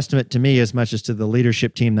isn't a testament to me as much as to the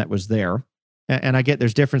leadership team that was there, and I get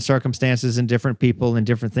there's different circumstances and different people and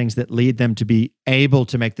different things that lead them to be able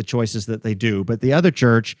to make the choices that they do. But the other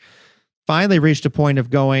church finally reached a point of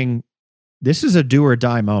going, this is a do or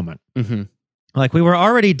die moment. Mm-hmm. Like we were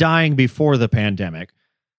already dying before the pandemic.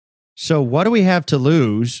 So what do we have to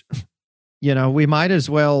lose? We might as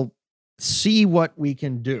well see what we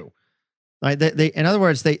can do. Like they in other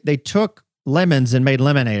words, they took lemons and made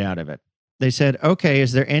lemonade out of it. They said, okay,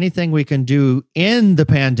 is there anything we can do in the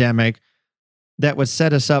pandemic that would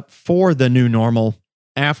set us up for the new normal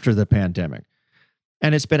after the pandemic?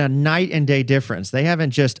 And it's been a night and day difference. They haven't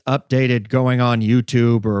just updated going on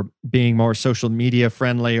YouTube or being more social media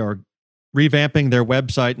friendly or revamping their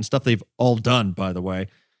website and stuff they've all done, by the way.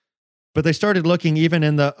 But they started looking even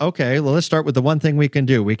in let's start with the one thing we can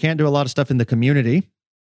do. We can't do a lot of stuff in the community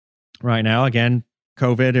right now. Again,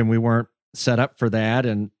 COVID, and we weren't set up for that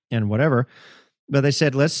and whatever. But they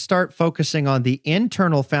said, let's start focusing on the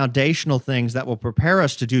internal foundational things that will prepare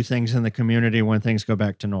us to do things in the community when things go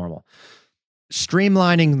back to normal.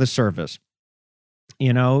 Streamlining the service,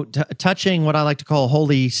 touching what I like to call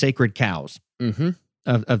holy sacred cows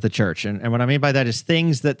of the church. And what I mean by that is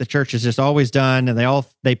things that the church has just always done, and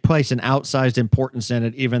they place an outsized importance in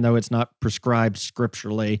it, even though it's not prescribed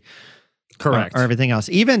scripturally. Correct. Or everything else.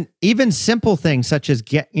 Even simple things such as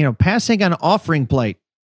passing an offering plate.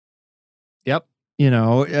 Yep.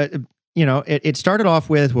 It started off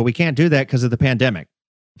with, well, we can't do that because of the pandemic.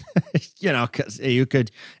 Because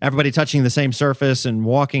everybody touching the same surface and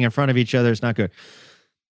walking in front of each other is not good.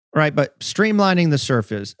 Right. But streamlining the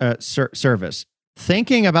service,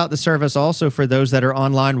 thinking about the service also for those that are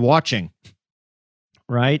online watching.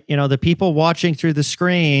 Right. The people watching through the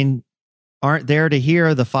screen aren't there to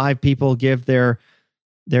hear the 5 people give their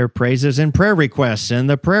praises and prayer requests in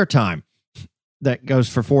the prayer time that goes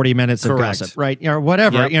for 40 minutes of gossip, right? Or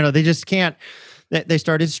whatever, Yep. They just can't. They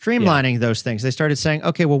started streamlining those things. They started saying,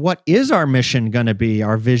 okay, well, what is our mission going to be,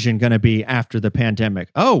 our vision going to be after the pandemic?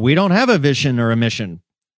 Oh, we don't have a vision or a mission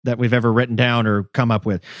that we've ever written down or come up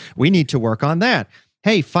with. We need to work on that.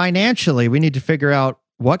 Hey, financially, we need to figure out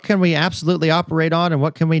what can we absolutely operate on and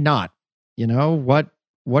what can we not.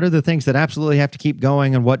 What are the things that absolutely have to keep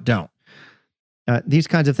going and what don't? These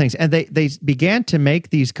kinds of things. And they began to make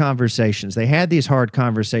these conversations. They had these hard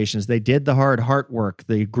conversations. They did the hard heart work,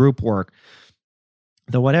 the group work,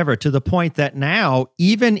 the whatever, to the point that now,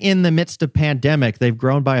 even in the midst of pandemic, they've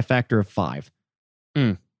grown by a factor of 5.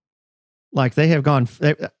 Like they have gone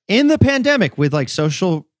in the pandemic with like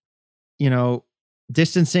social,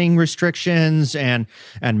 distancing restrictions and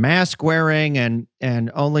mask wearing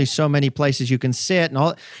and only so many places you can sit and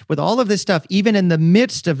all, with all of this stuff, even in the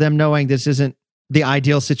midst of them knowing this isn't the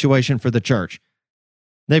ideal situation for the church,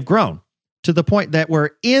 they've grown to the point that we're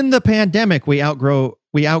in the pandemic, we outgrew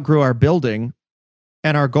our building,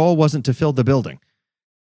 and our goal wasn't to fill the building.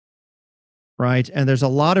 Right. And there's a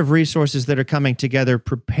lot of resources that are coming together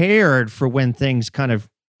prepared for when things kind of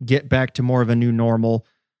get back to more of a new normal,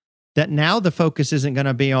 that now the focus isn't going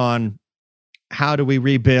to be on how do we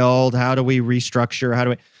rebuild, how do we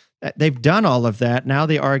restructure, they've done all of that. Now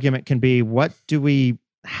the argument can be,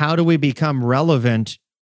 how do we become relevant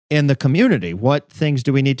in the community? What things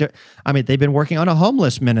do we need to, they've been working on a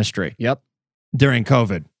homeless ministry. Yep. During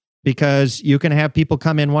COVID, because you can have people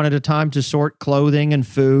come in one at a time to sort clothing and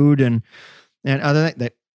food and other things.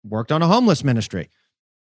 They worked on a homeless ministry,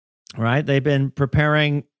 right? They've been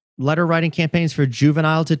preparing letter writing campaigns for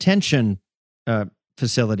juvenile detention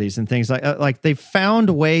facilities and things like they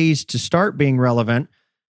found ways to start being relevant,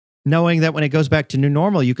 knowing that when it goes back to new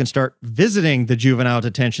normal, you can start visiting the juvenile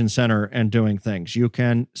detention center and doing things. You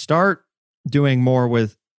can start doing more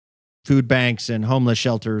with food banks and homeless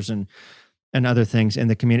shelters and other things in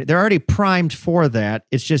the community. They're already primed for that.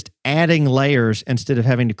 It's just adding layers instead of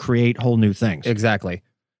having to create whole new things. Exactly.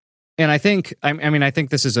 And I think, I think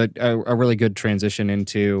this is a really good transition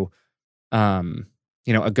into, a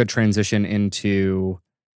good transition into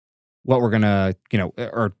what we're going to,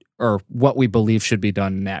 or what we believe should be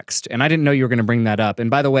done next. And I didn't know you were going to bring that up. And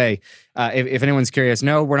by the way, if anyone's curious,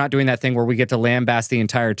 no, we're not doing that thing where we get to lambast the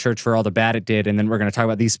entire church for all the bad it did. And then we're going to talk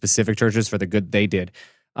about these specific churches for the good they did.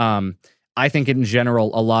 I think in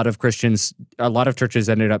general, a lot of churches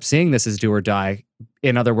ended up seeing this as do or die.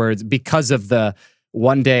 In other words, because of the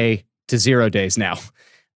 1 day to 0 days now.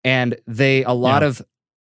 And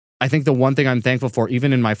I think the one thing I'm thankful for,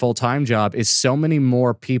 even in my full-time job, is so many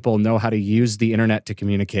more people know how to use the internet to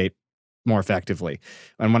communicate more effectively.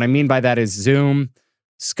 And what I mean by that is Zoom,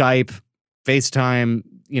 Skype, FaceTime,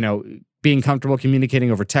 being comfortable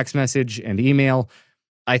communicating over text message and email.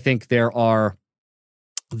 I think there are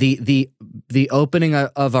the opening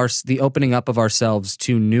up of ourselves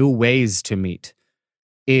to new ways to meet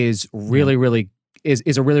is really, really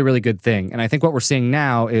is a really, really good thing. And I think what we're seeing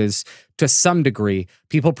now is, to some degree,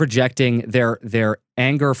 people projecting their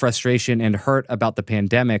anger, frustration, and hurt about the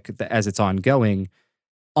pandemic as it's ongoing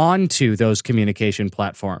onto those communication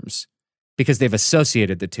platforms because they've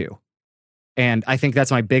associated the two. And I think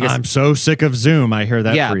that's my biggest... I'm so sick of Zoom. I hear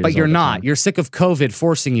that. Yeah, but you're not. You're sick of COVID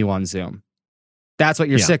forcing you on Zoom. That's what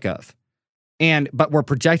you're sick of. But we're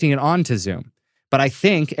projecting it onto Zoom. But I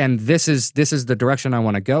think, and this is the direction I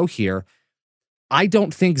want to go here, I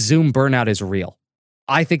don't think Zoom burnout is real.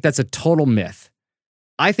 I think that's a total myth.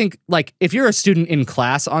 I think, like, if you're a student in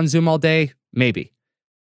class on Zoom all day, maybe.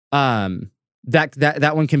 That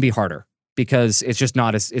one can be harder because it's just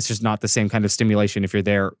not the same kind of stimulation if you're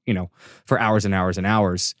there, for hours and hours and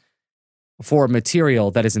hours for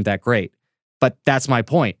material that isn't that great. But that's my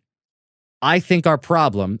point. I think our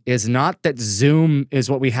problem is not that Zoom is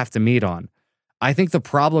what we have to meet on. I think the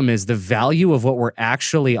problem is the value of what we're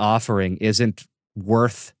actually offering isn't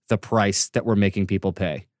worth the price that we're making people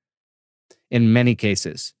pay. In many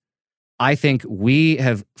cases, I think we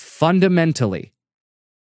have fundamentally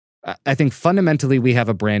we have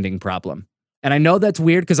a branding problem. And I know that's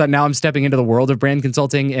weird because now I'm stepping into the world of brand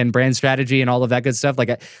consulting and brand strategy and all of that good stuff.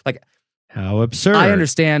 Like how absurd. I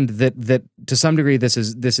understand that to some degree this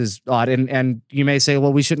is odd, and you may say,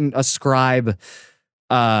 well, we shouldn't ascribe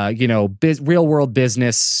real world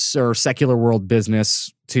business or secular world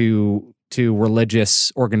business to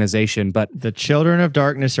religious organization, but the children of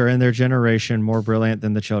darkness are in their generation more brilliant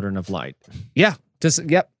than the children of light. Yeah,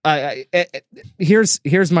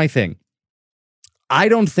 here's my thing. I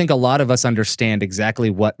don't think a lot of us understand exactly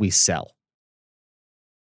what we sell,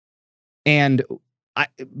 and I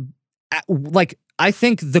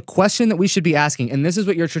think the question that we should be asking, and this is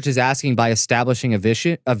what your church is asking by establishing a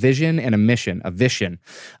vision and a mission, a vision.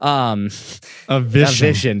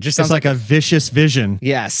 Just sounds like a vicious vision.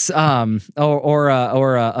 Yes. Or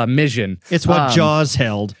a mission. It's what Jaws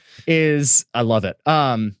held. I love it.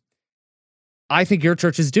 I think your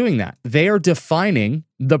church is doing that. They are defining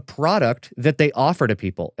the product that they offer to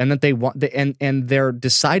people, and that they want, and they're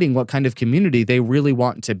deciding what kind of community they really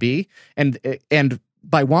want to be. And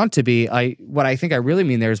by want to be, what I think I really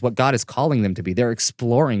mean there is what God is calling them to be. They're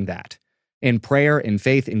exploring that in prayer, in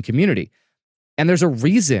faith, in community. And there's a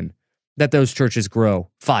reason that those churches grow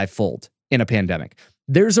fivefold in a pandemic.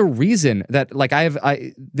 There's a reason that, like,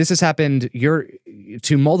 this has happened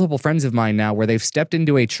to multiple friends of mine now, where they've stepped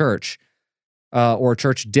into a church or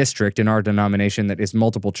church district in our denomination that is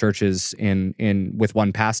multiple churches in with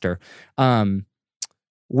one pastor,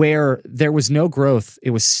 where there was no growth.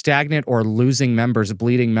 It was stagnant or losing members,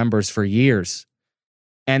 bleeding members for years.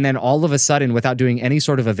 And then all of a sudden, without doing any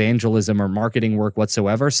sort of evangelism or marketing work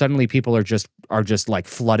whatsoever, suddenly people are just like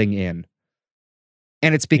flooding in.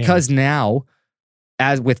 And it's because now,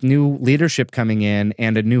 as with new leadership coming in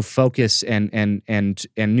and a new focus and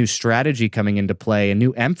new strategy coming into play, a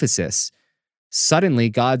new emphasis, suddenly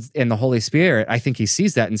God and the Holy Spirit, I think he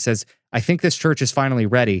sees that and says, I think this church is finally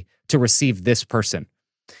ready to receive this person.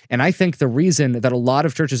 And I think the reason that a lot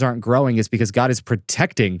of churches aren't growing is because God is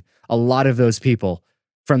protecting a lot of those people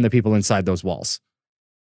from the people inside those walls.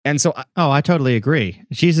 And so, I totally agree.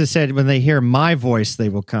 Jesus said, when they hear my voice, they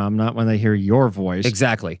will come, not when they hear your voice.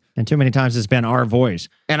 Exactly. And too many times it's been our voice.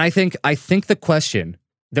 And I think the question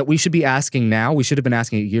that we should be asking now, we should have been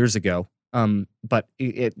asking it years ago, but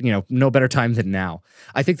no better time than now.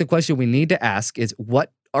 I think the question we need to ask is,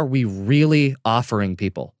 what are we really offering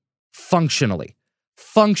people functionally?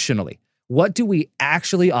 Functionally, what do we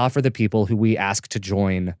actually offer the people who we ask to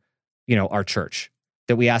join, our church,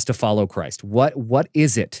 that we ask to follow Christ? What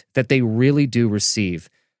is it that they really do receive?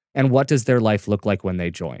 And what does their life look like when they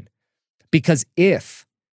join? Because if,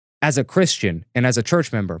 as a Christian and as a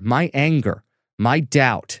church member, my anger, my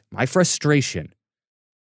doubt, my frustration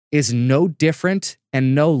is no different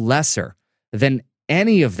and no lesser than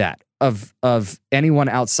any of that of anyone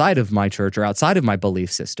outside of my church or outside of my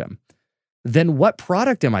belief system, then what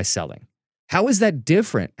product am I selling? How is that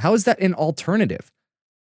different? How is that an alternative?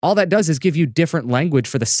 All that does is give you different language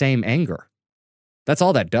for the same anger. That's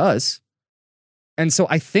all that does. And so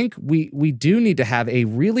I think we do need to have a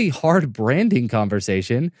really hard branding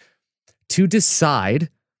conversation to decide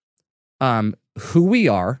who we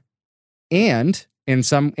are, and in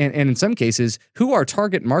some cases, who our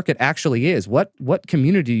target market actually is. What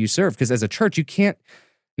community you serve? Because as a church,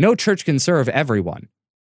 no church can serve everyone.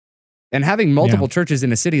 And having multiple churches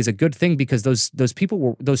in a city is a good thing, because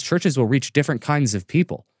those churches will reach different kinds of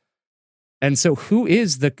people. And so who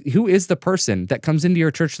is the person that comes into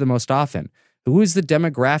your church the most often? Who is the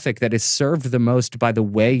demographic that is served the most by the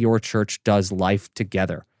way your church does life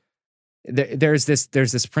together? There's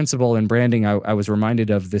this principle in branding I was reminded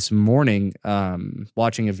of this morning,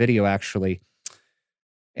 watching a video actually.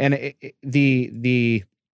 And the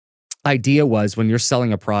idea was, when you're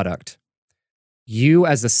selling a product, you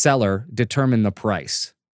as a seller determine the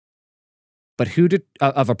price, but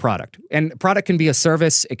of a product. And product can be a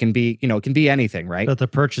service. It can be, it can be anything, right? But the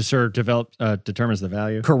purchaser determines the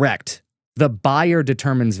value. Correct. The buyer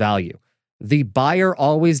determines value. The buyer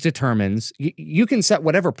always determines. You can set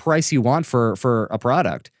whatever price you want for a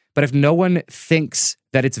product, but if no one thinks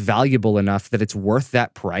that it's valuable enough, that it's worth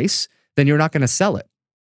that price, then you're not going to sell it.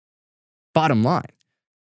 Bottom line,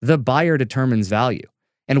 the buyer determines value.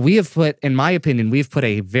 And in my opinion, we've put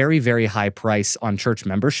a very, very high price on church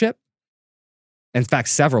membership. In fact,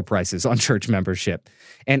 several prices on church membership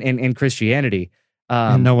and in Christianity.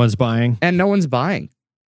 And no one's buying. And no one's buying.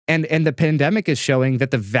 And the pandemic is showing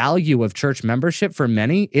that the value of church membership for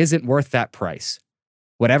many isn't worth that price,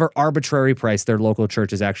 whatever arbitrary price their local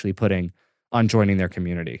church is actually putting on joining their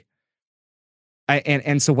community.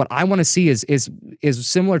 And so what I want to see is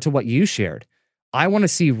similar to what you shared. I want to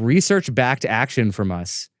see research-backed action from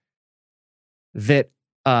us that's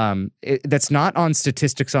not on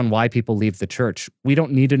statistics on why people leave the church. We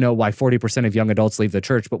don't need to know why 40% of young adults leave the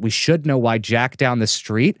church, but we should know why Jack down the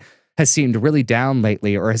street has seemed really down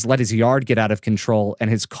lately, or has let his yard get out of control and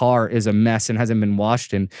his car is a mess and hasn't been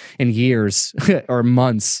washed in years or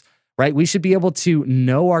months, right? We should be able to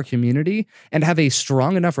know our community and have a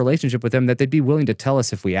strong enough relationship with them that they'd be willing to tell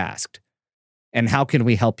us if we asked. And how can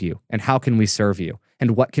we help you? And how can we serve you?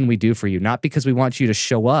 And what can we do for you? Not because we want you to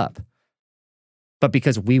show up, but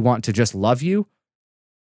because we want to just love you,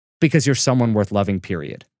 because you're someone worth loving,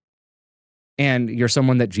 period. And you're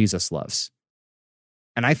someone that Jesus loves.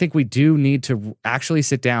 And I think we do need to actually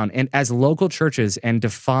sit down and as local churches and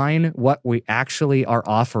define what we actually are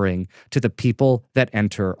offering to the people that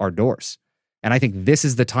enter our doors. And I think this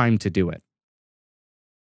is the time to do it.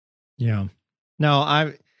 Yeah.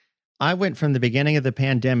 No, I went from the beginning of the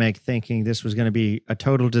pandemic thinking this was going to be a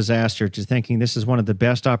total disaster to thinking this is one of the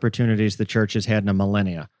best opportunities the church has had in a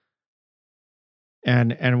millennia.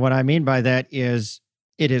 And what I mean by that is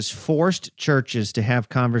it has forced churches to have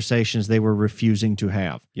conversations they were refusing to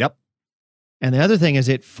have. Yep. And the other thing is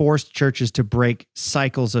it forced churches to break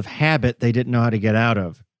cycles of habit they didn't know how to get out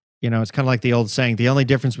of. It's kind of like the old saying, the only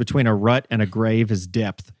difference between a rut and a grave is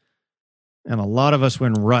depth. And a lot of us were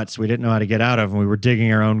in ruts we didn't know how to get out of, and we were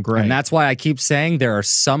digging our own grave. And that's why I keep saying there are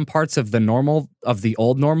some parts of the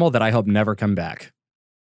old normal that I hope never come back.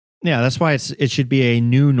 Yeah, that's why it should be a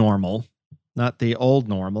new normal, not the old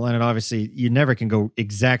normal. And obviously, you never can go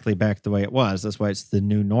exactly back the way it was. That's why it's the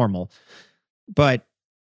new normal. But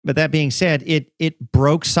that being said, it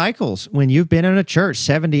broke cycles. When you've been in a church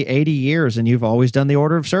 70, 80 years and you've always done the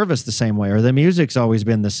order of service the same way, or the music's always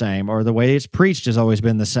been the same, or the way it's preached has always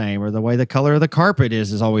been the same, or the way the color of the carpet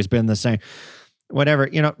has always been the same, whatever,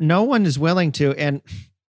 no one is willing to. And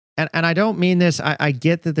I don't mean this. I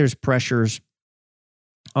get that there's pressures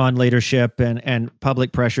on leadership and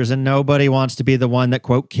public pressures, and nobody wants to be the one that,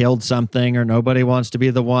 quote, killed something, or nobody wants to be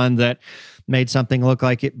the one that made something look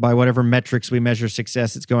like it by whatever metrics we measure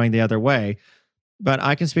success, it's going the other way. But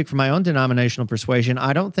I can speak from my own denominational persuasion.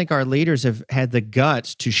 I don't think our leaders have had the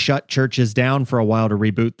guts to shut churches down for a while to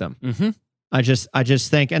reboot them. Mm-hmm. I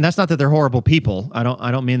just think, and that's not that they're horrible people. I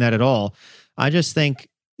don't mean that at all. I just think,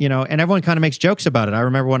 and everyone kind of makes jokes about it. I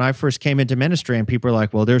remember when I first came into ministry and people are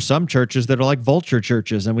like, well, there's some churches that are like vulture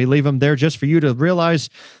churches and we leave them there just for you to realize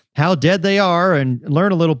how dead they are and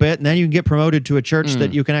learn a little bit. And then you can get promoted to a church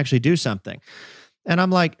that you can actually do something. And I'm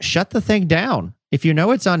like, shut the thing down. If you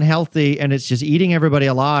know it's unhealthy and it's just eating everybody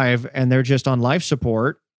alive and they're just on life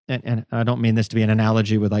support, and I don't mean this to be an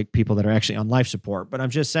analogy with like people that are actually on life support, but I'm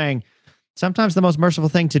just saying sometimes the most merciful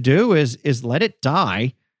thing to do is let it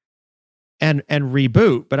die and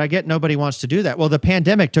reboot. But I get nobody wants to do that. Well, the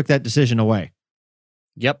pandemic took that decision away.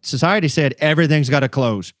 Yep. Society said everything's got to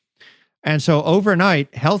close. And so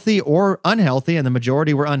overnight, healthy or unhealthy, and the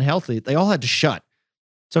majority were unhealthy, they all had to shut.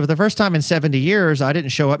 So for the first time in 70 years, I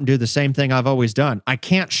didn't show up and do the same thing I've always done. I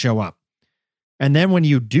can't show up. And then when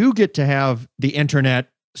you do get to have the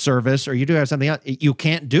internet service, or you do have something else, you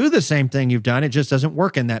can't do the same thing you've done. It just doesn't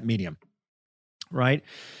work in that medium. Right?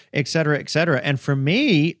 Et cetera, et cetera. And for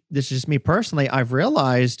me, this is just me personally, I've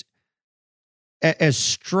realized as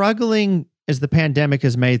struggling as the pandemic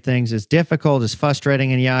has made things, as difficult, as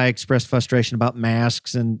frustrating, and yeah, I expressed frustration about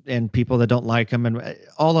masks and people that don't like them and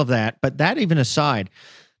all of that. But that even aside,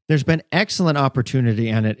 there's been excellent opportunity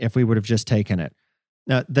in it if we would have just taken it.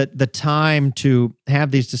 The time to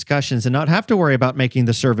have these discussions and not have to worry about making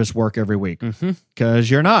the service work every week, because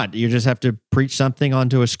you're not. You just have to preach something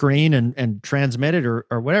onto a screen and transmit it or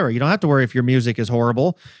whatever. You don't have to worry if your music is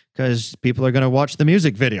horrible because people are going to watch the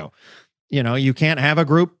music video. You can't have a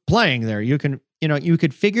group playing there. You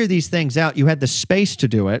could figure these things out. You had the space to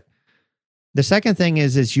do it. The second thing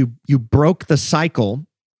is you broke the cycle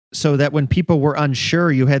so that when people were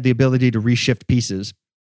unsure, you had the ability to reshift pieces.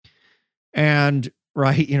 And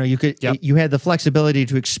right, you had the flexibility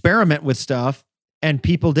to experiment with stuff, and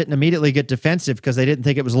people didn't immediately get defensive because they didn't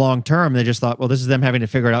think it was long-term. They just thought, well, this is them having to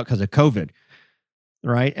figure it out because of COVID,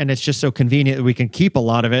 right? And it's just so convenient that we can keep a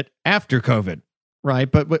lot of it after COVID, right?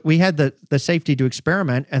 But we had the safety to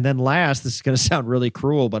experiment. And then last, this is going to sound really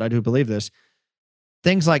cruel, but I do believe this,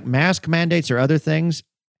 things like mask mandates or other things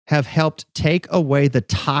have helped take away the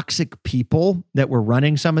toxic people that were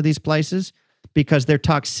running some of these places, because their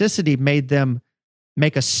toxicity made them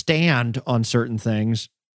make a stand on certain things,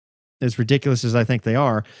 as ridiculous as I think they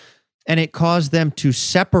are, and it caused them to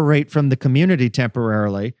separate from the community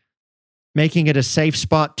temporarily, making it a safe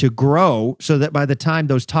spot to grow so that by the time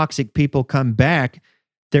those toxic people come back,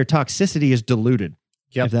 their toxicity is diluted,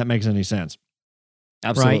 if that makes any sense.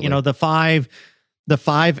 Absolutely. Right? The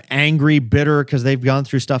five angry, bitter, because they've gone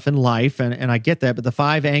through stuff in life, and I get that, but the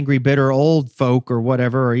 5 angry, bitter old folk or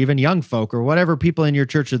whatever, or even young folk or whatever people in your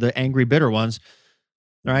church are the angry, bitter ones,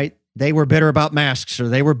 right? They were bitter about masks, or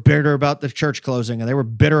they were bitter about the church closing, or they were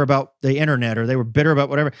bitter about the internet, or they were bitter about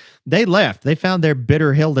whatever. They left. They found their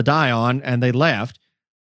bitter hill to die on, and they left.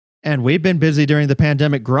 And we've been busy during the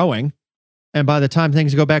pandemic growing. And by the time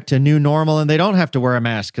things go back to new normal and they don't have to wear a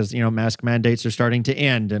mask because, mask mandates are starting to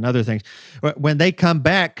end and other things, when they come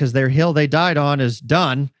back because their hill they died on is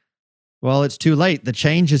done, well, it's too late. The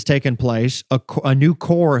change has taken place. A new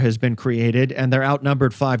core has been created, and they're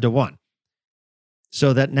outnumbered 5-1.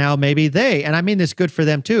 So that now maybe they, and I mean this good for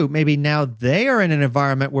them too, maybe now they are in an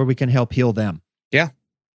environment where we can help heal them. Yeah.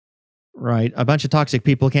 Right? A bunch of toxic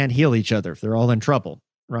people can't heal each other if they're all in trouble,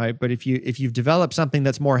 right? But if you've developed something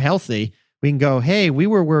that's more healthy, we can go, hey, we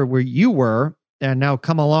were where you were, and now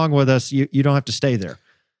come along with us. You don't have to stay there.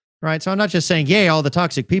 Right. So I'm not just saying, yay, all the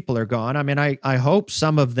toxic people are gone. I mean, I hope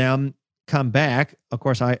some of them come back. Of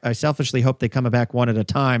course, I selfishly hope they come back one at a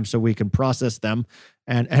time so we can process them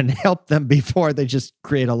and help them before they just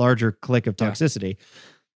create a larger clique of toxicity. Yeah.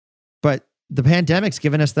 But the pandemic's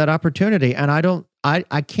given us that opportunity. And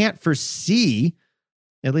I can't foresee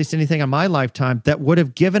at least anything in my lifetime that would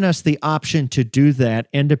have given us the option to do that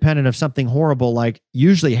independent of something horrible like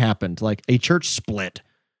usually happened, like a church split.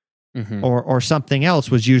 Mm-hmm. Or something else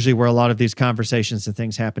was usually where a lot of these conversations and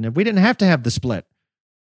things happen. And we didn't have to have the split.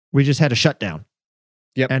 We just had a shutdown.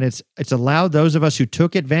 Yep. And it's allowed those of us who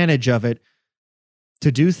took advantage of it to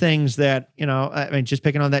do things that, I mean, just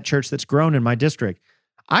picking on that church that's grown in my district.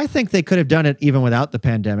 I think they could have done it even without the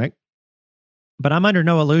pandemic, but I'm under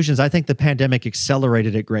no illusions. I think the pandemic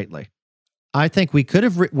accelerated it greatly. I think we could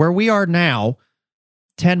have, where we are now,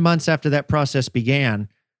 10 months after that process began,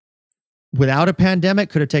 without a pandemic,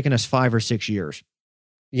 could have taken us 5 or 6 years.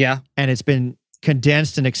 Yeah. And it's been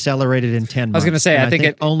condensed and accelerated in 10 months. I was going to say, I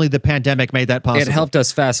think only the pandemic made that possible. It helped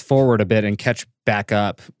us fast forward a bit and catch back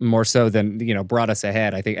up more so than, brought us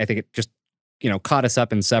ahead. I think it just, caught us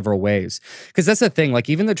up in several ways. Because that's the thing, like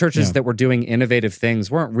even the churches that were doing innovative things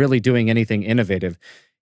weren't really doing anything innovative.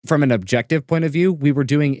 From an objective point of view, we were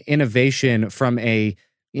doing innovation from a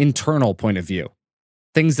internal point of view.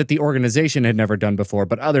 Things that the organization had never done before,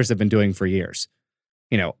 but others have been doing for years.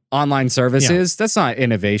 Online services, that's not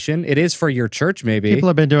innovation. It is for your church, maybe. People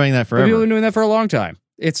have been doing that forever. People have been doing that for a long time.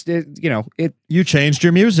 You changed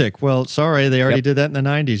your music. Well, sorry, they already did that in the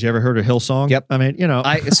 90s. You ever heard of Hillsong? Yep. I mean,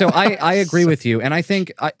 I agree with you. And I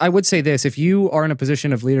think I would say this, if you are in a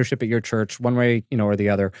position of leadership at your church, one way, or the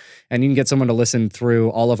other, and you can get someone to listen through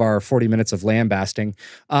all of our 40 minutes of lambasting,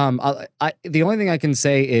 the only thing I can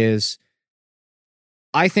say is,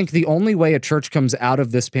 I think the only way a church comes out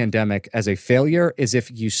of this pandemic as a failure is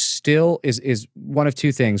if you still is one of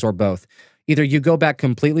two things or both. Either you go back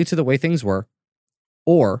completely to the way things were,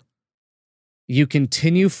 or you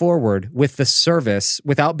continue forward with the service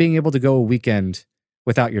without being able to go a weekend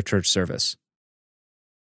without your church service.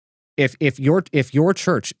 If your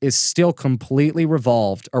church is still completely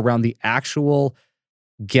revolved around the actual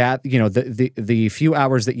the few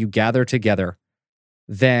hours that you gather together,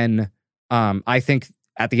 then I think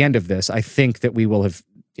at the end of this, I think that we will have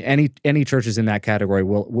any churches in that category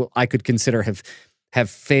will I could consider have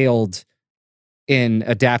failed in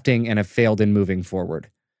adapting and have failed in moving forward.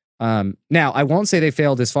 Now, I won't say they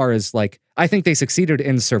failed as far as I think they succeeded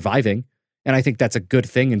in surviving, and I think that's a good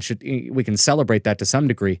thing, and we can celebrate that to some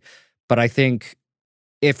degree. But I think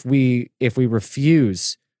if we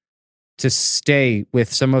refuse to stay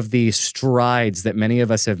with some of the strides that many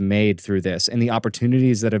of us have made through this and the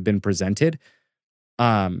opportunities that have been presented,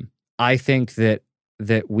 I think that's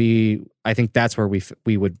where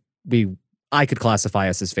I could classify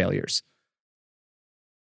us as failures.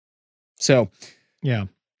 So, yeah.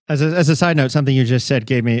 As a side note, something you just said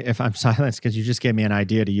gave me, if I'm silenced, because you just gave me an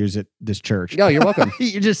idea to use at this church. Oh, you're welcome.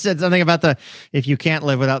 You just said something about if you can't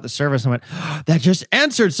live without the service. I went, that just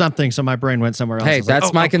answered something. So my brain went somewhere else. Hey,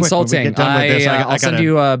 that's my consulting. I'll send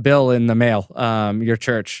you a bill in the mail, your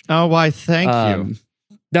church. Oh, why, thank you.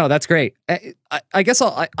 No, that's great. I guess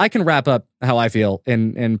I can wrap up how I feel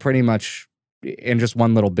in pretty much in just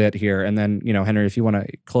one little bit here. And then, Henry, if you want to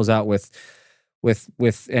close out with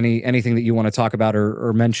anything that you want to talk about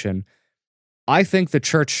or mention. I think the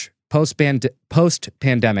church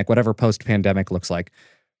post-pandemic, whatever post-pandemic looks like,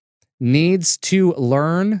 needs to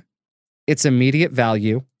learn its immediate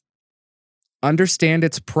value, understand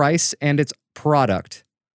its price and its product.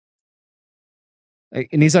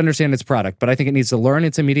 It needs to understand its product, but I think it needs to learn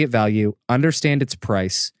its immediate value, understand its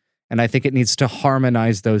price, and I think it needs to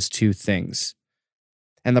harmonize those two things.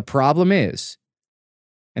 And the problem is,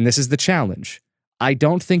 and this is the challenge, I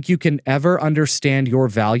don't think you can ever understand your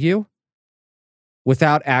value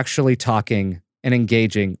without actually talking and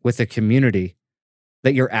engaging with the community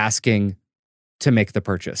that you're asking to make the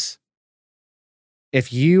purchase.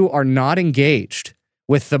 If you are not engaged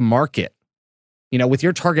with the market, with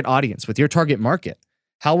your target audience, with your target market,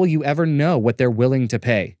 how will you ever know what they're willing to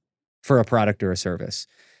pay for a product or a service?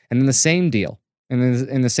 And in the same deal, and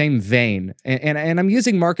in the same vein, and I'm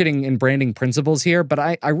using marketing and branding principles here, but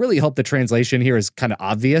I really hope the translation here is kind of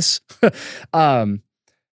obvious.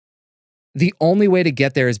 The only way to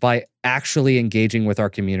get there is by actually engaging with our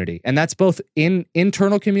community. And that's both in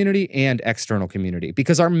internal community and external community,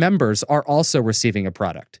 because our members are also receiving a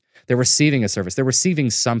product. They're receiving a service. They're receiving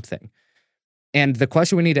something. And the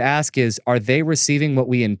question we need to ask is, are they receiving what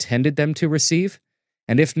we intended them to receive?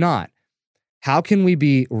 And if not, How can we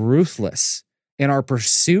be ruthless in our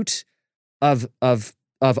pursuit of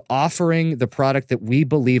offering the product that we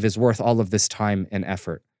believe is worth all of this time and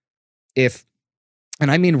effort? And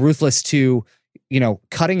I mean ruthless to,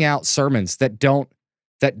 cutting out sermons that don't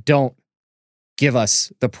give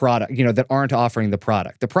us the product, that aren't offering the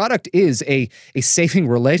product. The product is a saving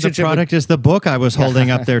relationship. The product is the book I was holding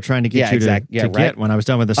up there trying to get to get when I was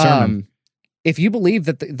done with the sermon. If you believe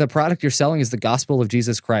that the product you're selling is the gospel of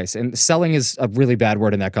Jesus Christ, and selling is a really bad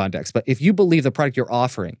word in that context, but if you believe the product you're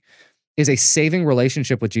offering is a saving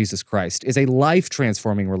relationship with Jesus Christ, is a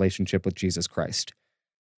life-transforming relationship with Jesus Christ,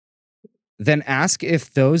 then ask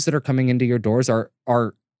if those that are coming into your doors are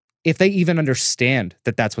if they even understand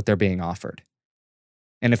that that's what they're being offered.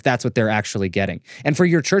 And if that's what they're actually getting. And for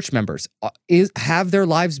your church members, have their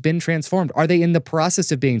lives been transformed? Are they in the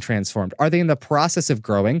process of being transformed? Are they in the process of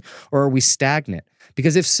growing, or are we stagnant?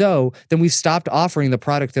 Because if so, then we've stopped offering the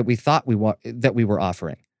product that we thought that we were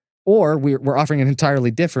offering, or we're offering an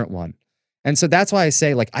entirely different one. And so that's why I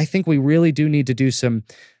say, I think we really do need to do some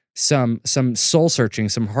soul searching,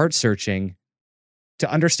 some heart searching,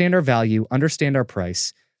 to understand our value, understand our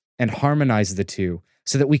price, and harmonize the two,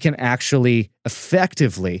 so that we can actually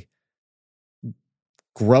effectively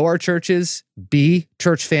grow our churches, be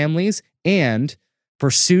church families, and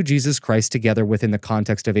pursue Jesus Christ together within the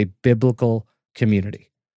context of a biblical community.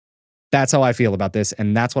 That's how I feel about this,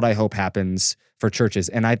 and that's what I hope happens for churches.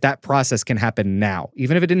 And that process can happen now.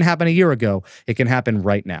 Even if it didn't happen a year ago, it can happen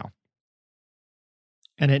right now.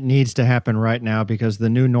 And it needs to happen right now, because the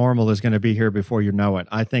new normal is going to be here before you know it.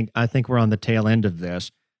 I think we're on the tail end of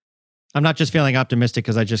this. I'm not just feeling optimistic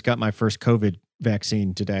because I just got my first COVID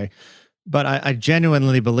vaccine today, but I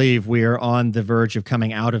genuinely believe we are on the verge of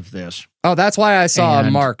coming out of this. Oh, that's why I saw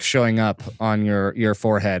a mark showing up on your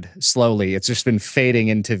forehead slowly. It's just been fading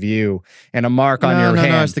into view, and a mark on your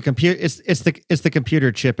hand. No, it's the computer. It's the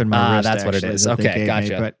computer chip in my wrist. That's what it is. Okay,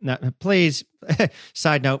 gotcha. But no, please,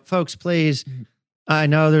 side note, folks, please. I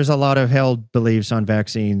know there's a lot of held beliefs on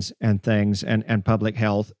vaccines and things and public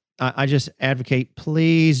health. I just advocate,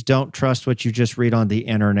 please don't trust what you just read on the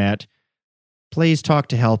internet. Please talk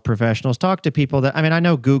to health professionals. Talk to people I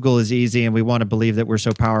know Google is easy and we want to believe that we're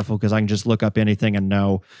so powerful because I can just look up anything and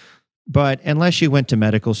know. But unless you went to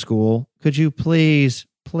medical school, could you please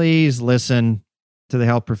listen to the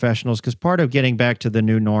health professionals? Because part of getting back to the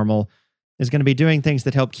new normal is going to be doing things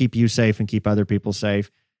that help keep you safe and keep other people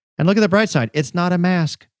safe. And look at the bright side. It's not a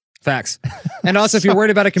mask. Facts. And also, if you're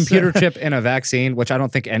worried about a computer chip in a vaccine, which I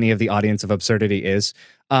don't think any of the audience of Absurdity is,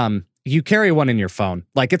 you carry one in your phone.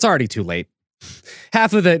 It's already too late.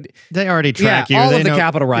 Half of they already track you. All of the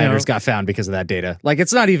Capitol rioters got found because of that data.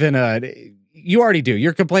 It's not even you already do.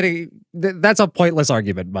 You're complaining. That's a pointless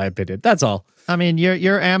argument, in my opinion. That's all. I mean,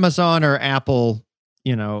 your Amazon or Apple,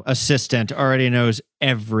 assistant already knows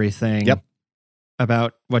everything. Yep.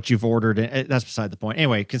 About what you've ordered. That's beside the point.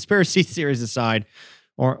 Anyway, conspiracy theories aside,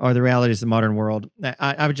 or the realities of the modern world,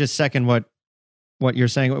 I would just second what you're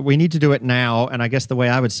saying. We need to do it now. And I guess the way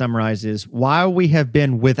I would summarize is, while we have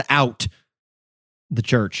been without the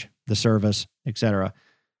church, the service, etc.,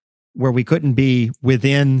 where we couldn't be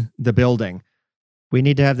within the building, we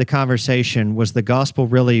need to have the conversation, was the gospel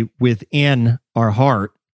really within our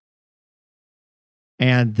heart?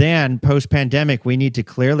 And then post-pandemic, we need to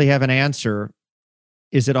clearly have an answer.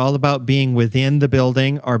 Is it all about being within the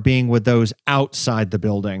building or being with those outside the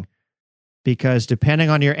building? Because depending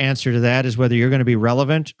on your answer to that is whether you're going to be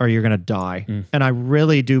relevant or you're going to die. And I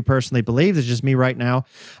really do personally believe, this is just me right now,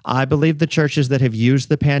 I believe the churches that have used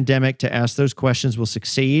the pandemic to ask those questions will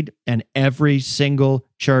succeed, and every single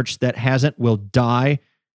church that hasn't will die.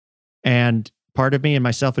 And part of me, and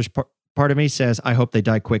my selfish part of me, says, I hope they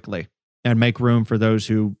die quickly and make room for those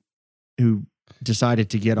who decided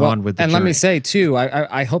to get on with the journey. Let me say too,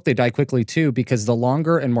 I hope they die quickly too, because the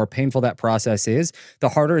longer and more painful that process is, the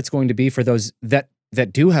harder it's going to be for those that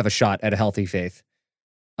do have a shot at a healthy faith.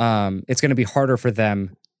 It's going to be harder for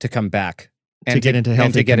them to come back and to get into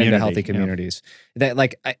healthy communities.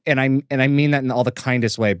 That and I mean that in all the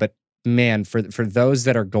kindest way, but man, for those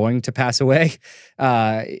that are going to pass away,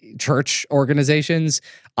 church organizations,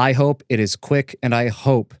 I hope it is quick, and I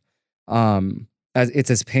hope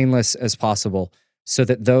it's as painless as possible, so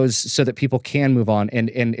that people can move on and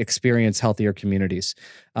experience healthier communities.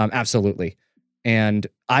 Absolutely. And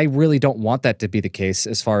I really don't want that to be the case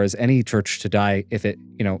as far as any church to die if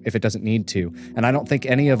it doesn't need to. And I don't think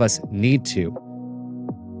any of us need to.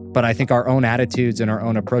 But I think our own attitudes and our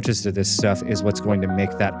own approaches to this stuff is what's going to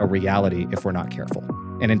make that a reality if we're not careful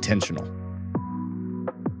and intentional.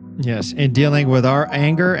 Yes, in dealing with our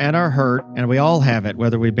anger and our hurt, and we all have it,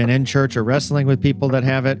 whether we've been in church or wrestling with people that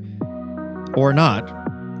have it. or not,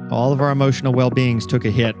 all of our emotional well-beings took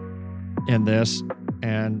a hit in this,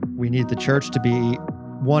 and we need the church to be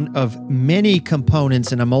one of many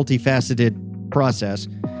components in a multifaceted process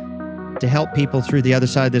to help people through the other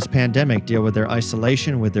side of this pandemic deal with their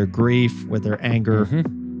isolation, with their grief, with their anger.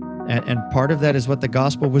 And part of that is what the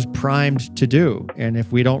gospel was primed to do. And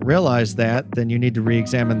if we don't realize that, then you need to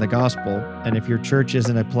re-examine the gospel. And if your church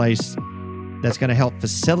isn't a place that's going to help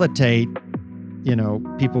facilitate,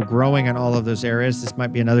 people growing in all of those areas, this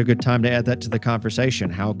might be another good time to add that to the conversation.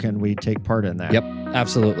 How can we take part in that? Yep,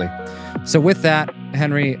 absolutely. So with that,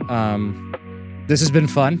 Henry, this has been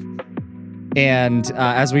fun. And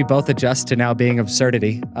as we both adjust to now being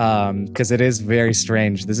absurdity, because it is very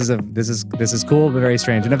strange. This is cool, but very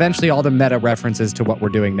strange. And eventually, all the meta references to what we're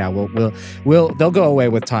doing now they'll go away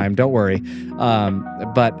with time. Don't worry.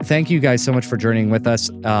 But thank you guys so much for journeying with us.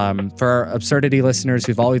 For our absurdity listeners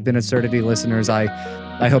who've always been absurdity listeners, I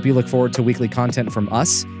hope you look forward to weekly content from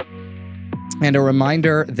us. And a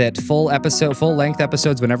reminder that full-length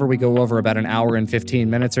episodes, whenever we go over about an hour and 15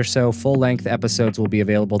 minutes or so, full-length episodes will be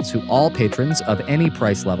available to all patrons of any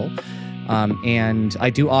price level. And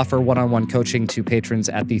I do offer one-on-one coaching to patrons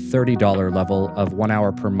at the $30 level of 1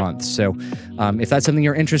 hour per month. So if that's something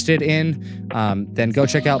you're interested in, then go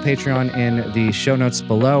check out Patreon in the show notes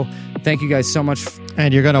below. Thank you guys so much.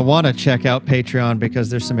 And you're going to want to check out Patreon because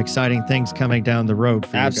there's some exciting things coming down the road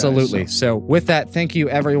for Absolutely. you guys. So with that, thank you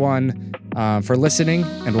everyone for listening,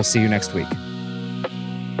 and we'll see you next week.